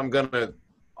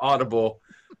audible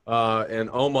and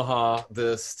Omaha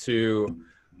this to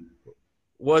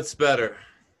what's better,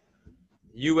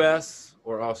 U.S.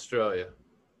 or Australia?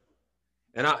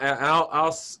 And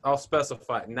I'll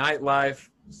specify nightlife,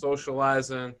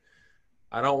 socializing.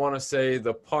 I don't want to say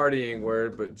the partying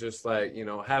word, but just like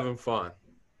having fun.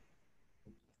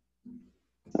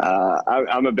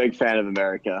 I'm a big fan of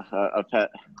America.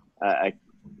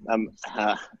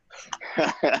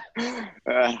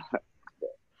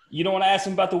 You don't want to ask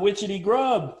him about the Witchetty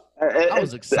Grub? I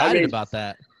was excited about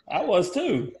that. I was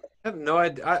too. I have no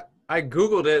idea. I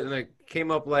Googled it, and it came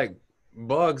up like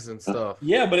bugs and stuff.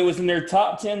 Yeah, but it was in their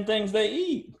top 10 things they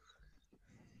eat.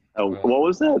 Oh, what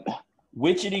was that?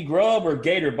 Witchetty Grub or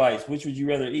Gator Bites? Which would you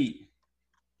rather eat?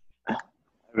 I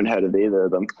haven't heard of either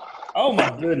of them. Oh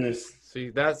my goodness!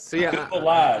 I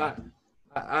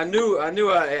knew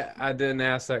I didn't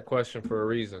ask that question for a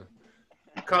reason.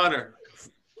 Connor,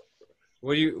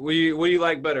 what do you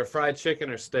like better, fried chicken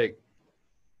or steak?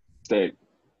 Steak.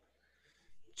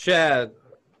 Chad,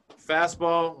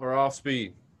 fastball or off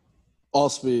speed? All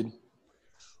speed.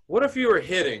 What if you were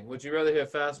hitting? Would you rather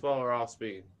hit fastball or off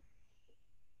speed?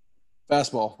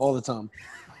 Fastball all the time.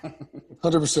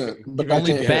 100%. But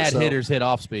only bad hitters hit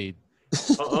off speed.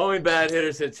 Only bad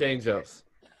hitters hit changeups.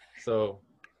 So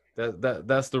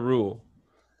that's the rule.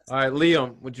 All right,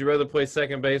 Liam, would you rather play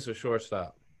second base or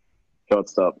shortstop?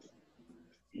 Shortstop.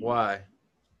 Why?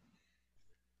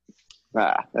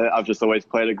 I've just always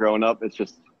played it growing up. It's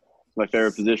just my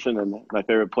favorite position, and my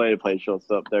favorite player played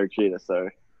shortstop, Derek Jeter. So,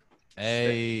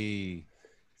 hey,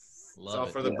 it's all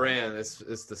for the brand. It's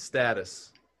the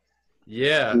status.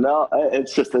 Yeah. No,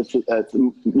 it's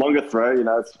longer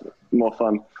throw. It's more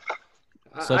fun.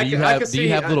 So do you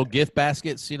have little gift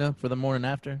baskets, for the morning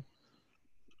after?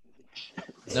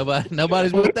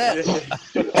 Nobody's with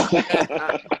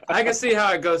that. I can see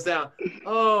how it goes down.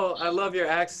 Oh, I love your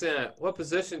accent. What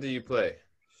position do you play?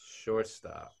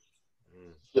 Shortstop.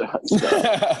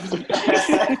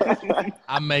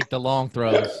 I make the long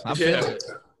throws. I'm feeling it.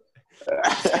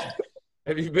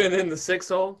 Have you been in the 6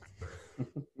 hole?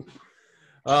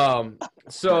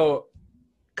 So,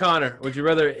 Connor, would you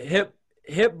rather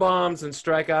hit bombs and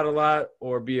strike out a lot,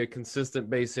 or be a consistent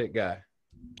base hit guy?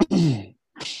 Do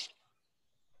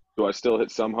I still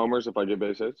hit some homers if I get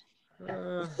base hits?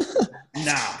 Nah.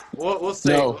 We'll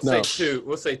say No. two.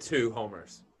 We'll say 2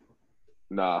 homers.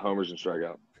 Nah, homers and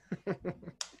strikeout.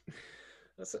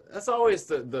 That's always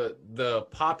the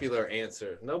popular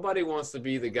answer. Nobody wants to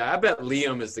be the guy. I bet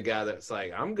Liam is the guy that's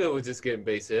like, I'm good with just getting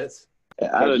base hits.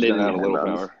 I don't need Just have a any little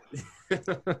home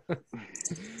power.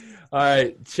 All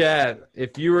right, Chad,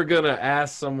 if you were going to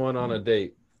ask someone on a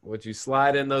date, would you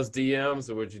slide in those DMs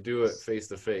or would you do it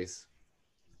face-to-face?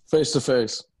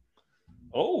 Face-to-face.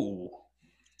 Oh.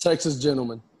 Texas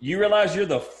gentleman. You realize you're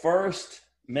the first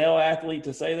male athlete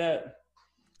to say that?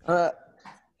 I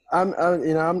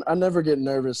never get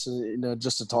nervous,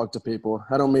 just to talk to people.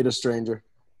 I don't meet a stranger.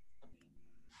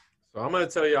 So I'm going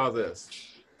to tell y'all this.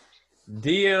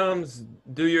 DMs,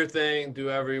 do your thing, do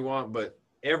whatever you want, but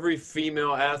every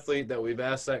female athlete that we've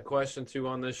asked that question to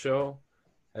on this show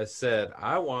has said,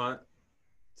 I want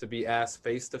to be asked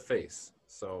face-to-face.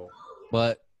 So,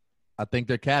 But I think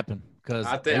they're capping because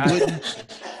I think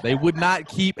they would not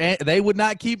keep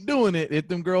doing it if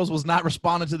them girls was not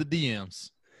responding to the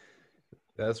DMs.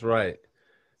 That's right.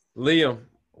 Liam,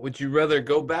 would you rather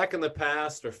go back in the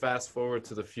past or fast forward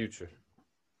to the future?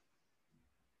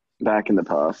 Back in the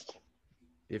past.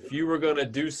 If you were going to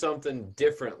do something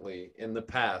differently in the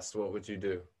past, what would you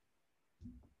do?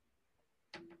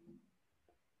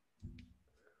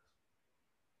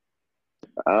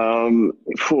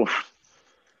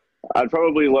 I'd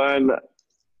probably learn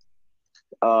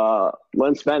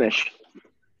Spanish.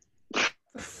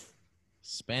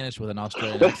 Spanish with an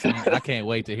Australian accent. I can't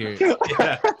wait to hear it.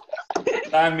 Yeah.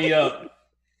 Sign me up.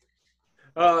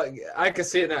 I can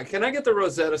see it now. Can I get the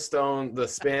Rosetta Stone, the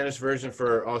Spanish version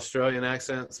for Australian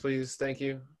accents, please? Thank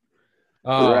you.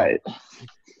 Right.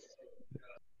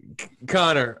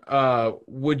 Connor,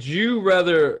 would you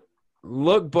rather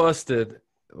look busted,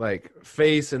 like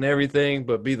face and everything,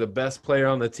 but be the best player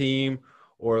on the team,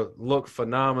 or look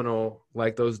phenomenal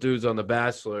like those dudes on The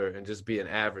Bachelor and just be an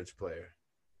average player?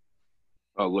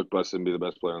 Oh, look busted and be the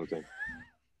best player on the team.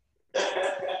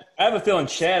 I have a feeling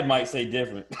Chad might say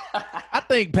different. I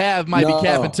think Pav might be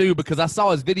capping too because I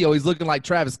saw his video. He's looking like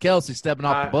Travis Kelce stepping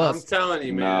off the bus. I'm telling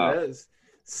you, man.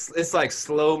 It's like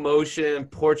slow motion,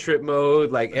 portrait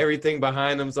mode. Like everything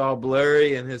behind him's all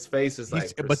blurry, and his face is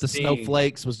like But the pristine.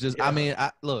 snowflakes was just. Yeah. I mean,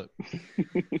 look.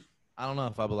 I don't know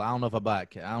if I buy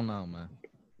it. I don't know, man.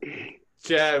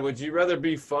 Chad, would you rather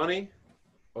be funny,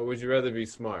 or would you rather be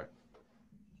smart?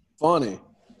 Funny.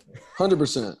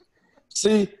 100%.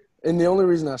 See, and the only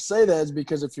reason I say that is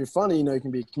because if you're funny, you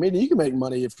can be a comedian. You can make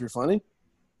money if you're funny.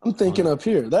 I'm thinking up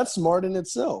here. That's smart in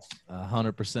itself.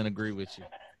 100% agree with you.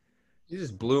 You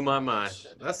just blew my mind.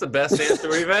 That's the best answer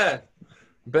we've had.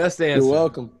 Best answer. You're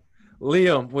welcome.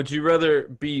 Liam, would you rather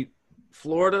beat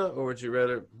Florida or would you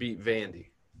rather beat Vandy?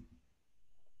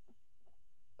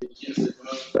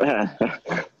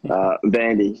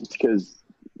 Vandy, because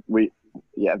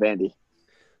Vandy.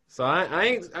 So I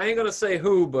ain't gonna say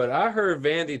who, but I heard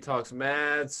Vandy talks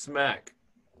mad smack.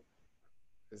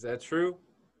 Is that true?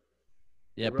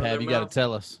 Yeah, They run Pav, their you got to mouth?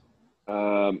 tell us.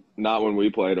 Not when we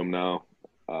played them, no.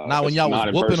 Not when it's y'all was not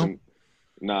in whooping person. them?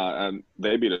 Nah,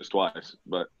 they beat us twice.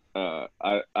 But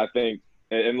I think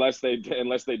unless they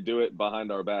do it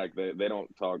behind our back, they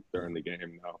don't talk during the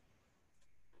game, no.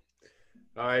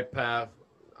 All right, Pav.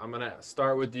 I'm gonna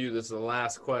start with you. This is the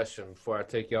last question before I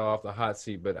take y'all off the hot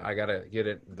seat, but I gotta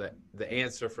get the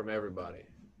answer from everybody.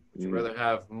 Would you rather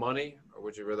have money or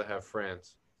would you rather have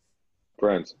friends?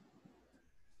 Friends.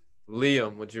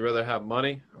 Liam, would you rather have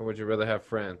money or would you rather have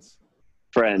friends?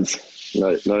 Friends.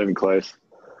 Not even close.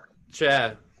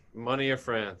 Chad, money or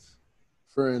friends?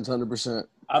 Friends, 100%.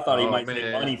 I thought he might man.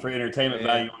 say money for entertainment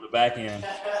Man. value on the back end.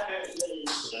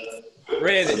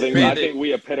 Randy, I think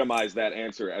we epitomize that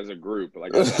answer as a group.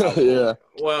 Like, as a household. Yeah.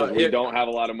 well, We don't have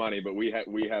a lot of money, but we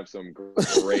have some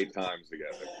great times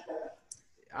together.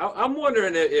 I'm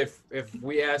wondering if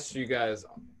we asked you guys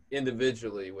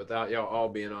individually, without y'all all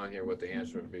being on here, what the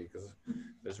answer would be.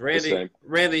 Because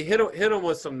Randy, hit him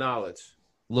with some knowledge.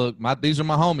 Look, these are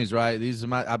my homies, right? These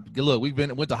are look.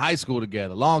 Went to high school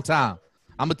together, long time.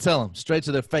 I'm gonna tell them straight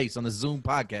to their face on the Zoom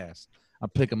podcast. I'm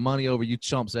picking money over you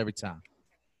chumps every time.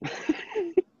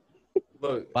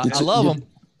 Look, But I love them.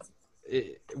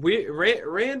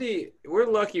 Randy, we're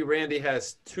lucky Randy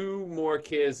has 2 more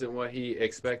kids than what he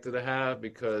expected to have,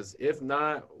 because if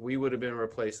not, we would have been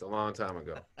replaced a long time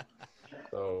ago.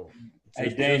 So, hey,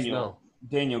 Daniel,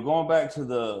 going back to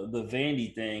the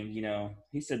Vandy thing,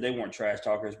 he said they weren't trash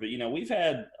talkers, but we've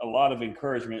had a lot of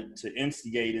encouragement to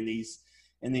instigate in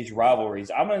these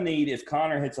rivalries. I'm gonna need, if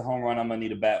Connor hits a home run, I'm gonna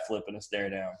need a bat flip and a stare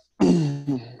down.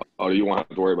 Oh, you won't have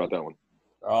to worry about that one.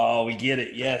 Oh, we get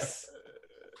it. Yes.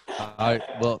 All right.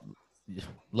 Well,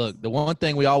 look, the one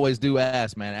thing we always do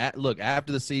ask, man, look,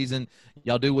 after the season,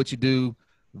 y'all do what you do.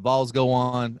 The Vols go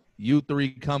on. You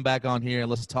 3 come back on here and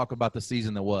let's talk about the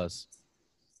season that was.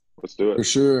 Let's do it. For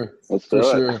sure. Let's do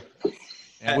it.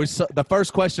 And the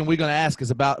first question we're going to ask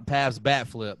is about Pav's bat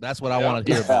flip. That's what I want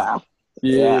to hear about.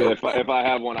 Yeah. If I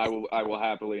have one, I will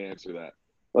happily answer that.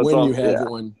 When you have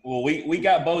one. Well, we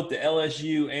got both the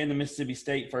LSU and the Mississippi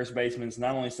State first basemen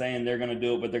not only saying they're going to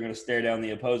do it, but they're going to stare down the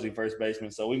opposing first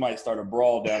baseman. So we might start a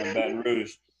brawl down in Baton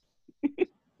Rouge.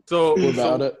 So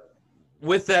it.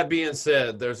 With that being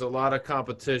said, there's a lot of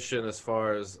competition as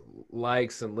far as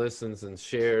likes and listens and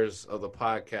shares of the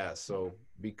podcast. So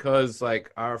because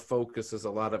our focus is a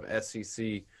lot of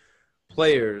SEC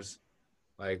players,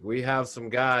 we have some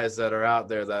guys that are out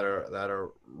there that are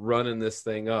running this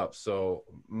thing up. So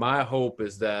my hope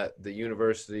is that the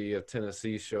University of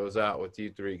Tennessee shows out with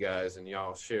you 3 guys and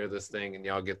y'all share this thing and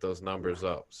y'all get those numbers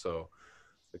up. So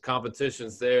the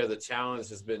competition's there. The challenge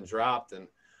has been dropped. And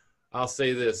I'll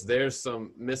say this, there's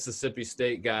some Mississippi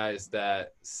State guys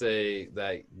that say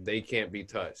that they can't be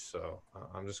touched. So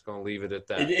I'm just going to leave it at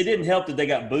that. It didn't help that they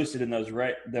got boosted in those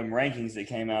them rankings that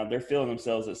came out. They're feeling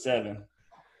themselves at 7.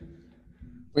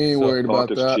 We ain't worried about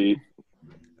that. Cheap.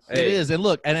 It is. And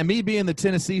look, and me being the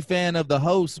Tennessee fan of the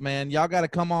host, man, y'all got to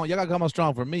come on. Y'all got to come on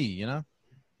strong for me,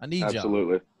 I need y'all.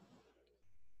 Absolutely.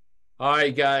 All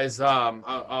right, guys.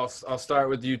 I'll start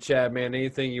with you, Chad, man.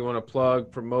 Anything you want to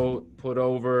plug, promote, put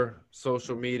over,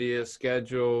 social media,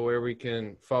 schedule, where we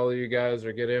can follow you guys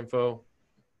or get info?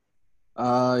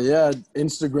 Yeah,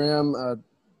 Instagram.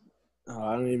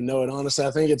 I don't even know it, honestly.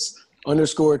 I think it's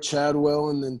 _Chadwell,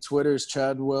 and then Twitter's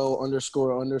Chadwell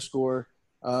 __.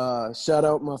 Shout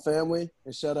out my family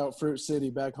and shout out Fruit City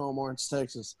back home, Orange,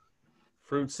 Texas.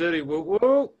 Fruit City, woo woo.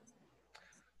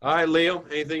 All right, Liam,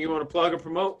 anything you want to plug or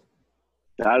promote?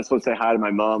 I just want to say hi to my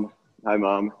mom. Hi,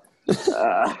 Mom.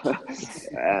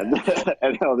 and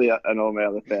all my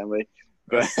other family.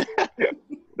 But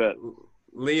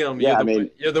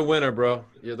Liam, you're the winner, bro.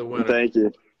 You're the winner. Thank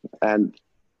you. And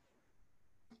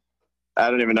I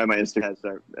don't even know my Instagram.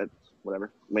 So it's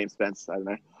whatever. Lane Spence. I don't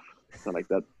know. Something like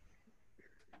that.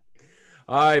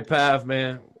 All right, Pav,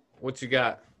 man. What you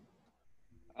got?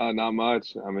 Not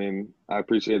much. I mean, I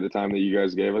appreciate the time that you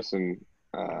guys gave us, and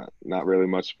not really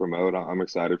much to promote. I'm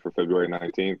excited for February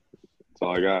 19th. That's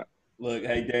all I got. Look,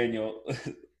 hey, Daniel,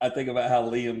 I think about how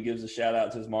Liam gives a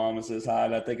shout-out to his mom and says hi,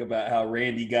 and I think about how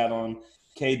Randy got on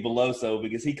Cade Beloso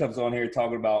because he comes on here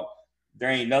talking about there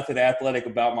ain't nothing athletic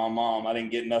about my mom. I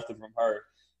didn't get nothing from her.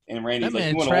 And Randy's that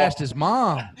man trashed his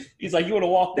mom. He's like, you want to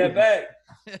walk that back?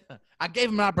 I gave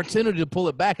him an opportunity to pull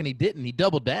it back, and he didn't. He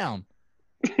doubled down.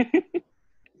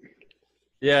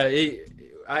 Yeah,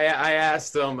 I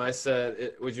asked him, I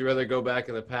said, would you rather go back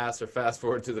in the past or fast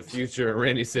forward to the future? And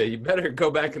Randy said, you better go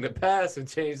back in the past and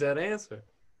change that answer.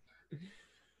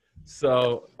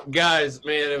 So, guys,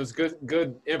 man, it was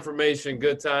good information,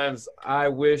 good times. I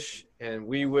wish and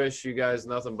we wish you guys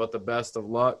nothing but the best of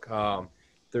luck.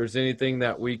 If there's anything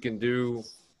that we can do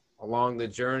along the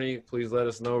journey, please let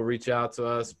us know, reach out to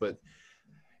us. But,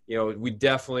 we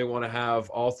definitely want to have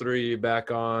all 3 of you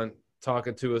back on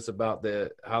talking to us about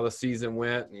how the season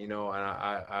went, and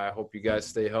I hope you guys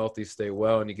stay healthy, stay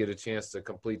well, and you get a chance to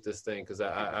complete this thing, because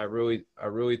I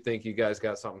really think you guys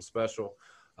got something special.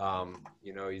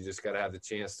 You just got to have the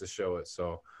chance to show it.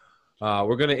 So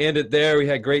we're going to end it there. We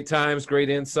had great times, great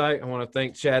insight. I want to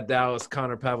thank Chad Dallas,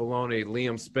 Connor Pavolone,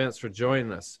 Liam Spence for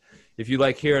joining us. If you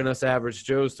like hearing us average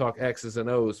Joes talk X's and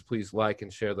O's, please like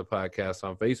and share the podcast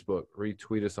on Facebook,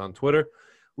 retweet us on Twitter.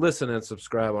 Listen and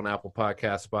subscribe on Apple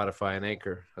Podcasts, Spotify, and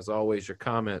Anchor. As always, your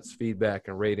comments, feedback,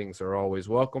 and ratings are always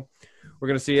welcome. We're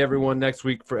going to see everyone next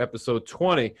week for episode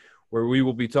 20, where we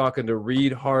will be talking to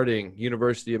Reed Harding,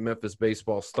 University of Memphis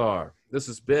baseball star. This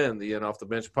has been the In Off the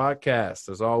Bench podcast.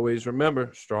 As always,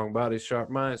 remember, strong bodies, sharp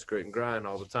minds, grit and grind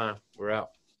all the time. We're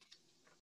out.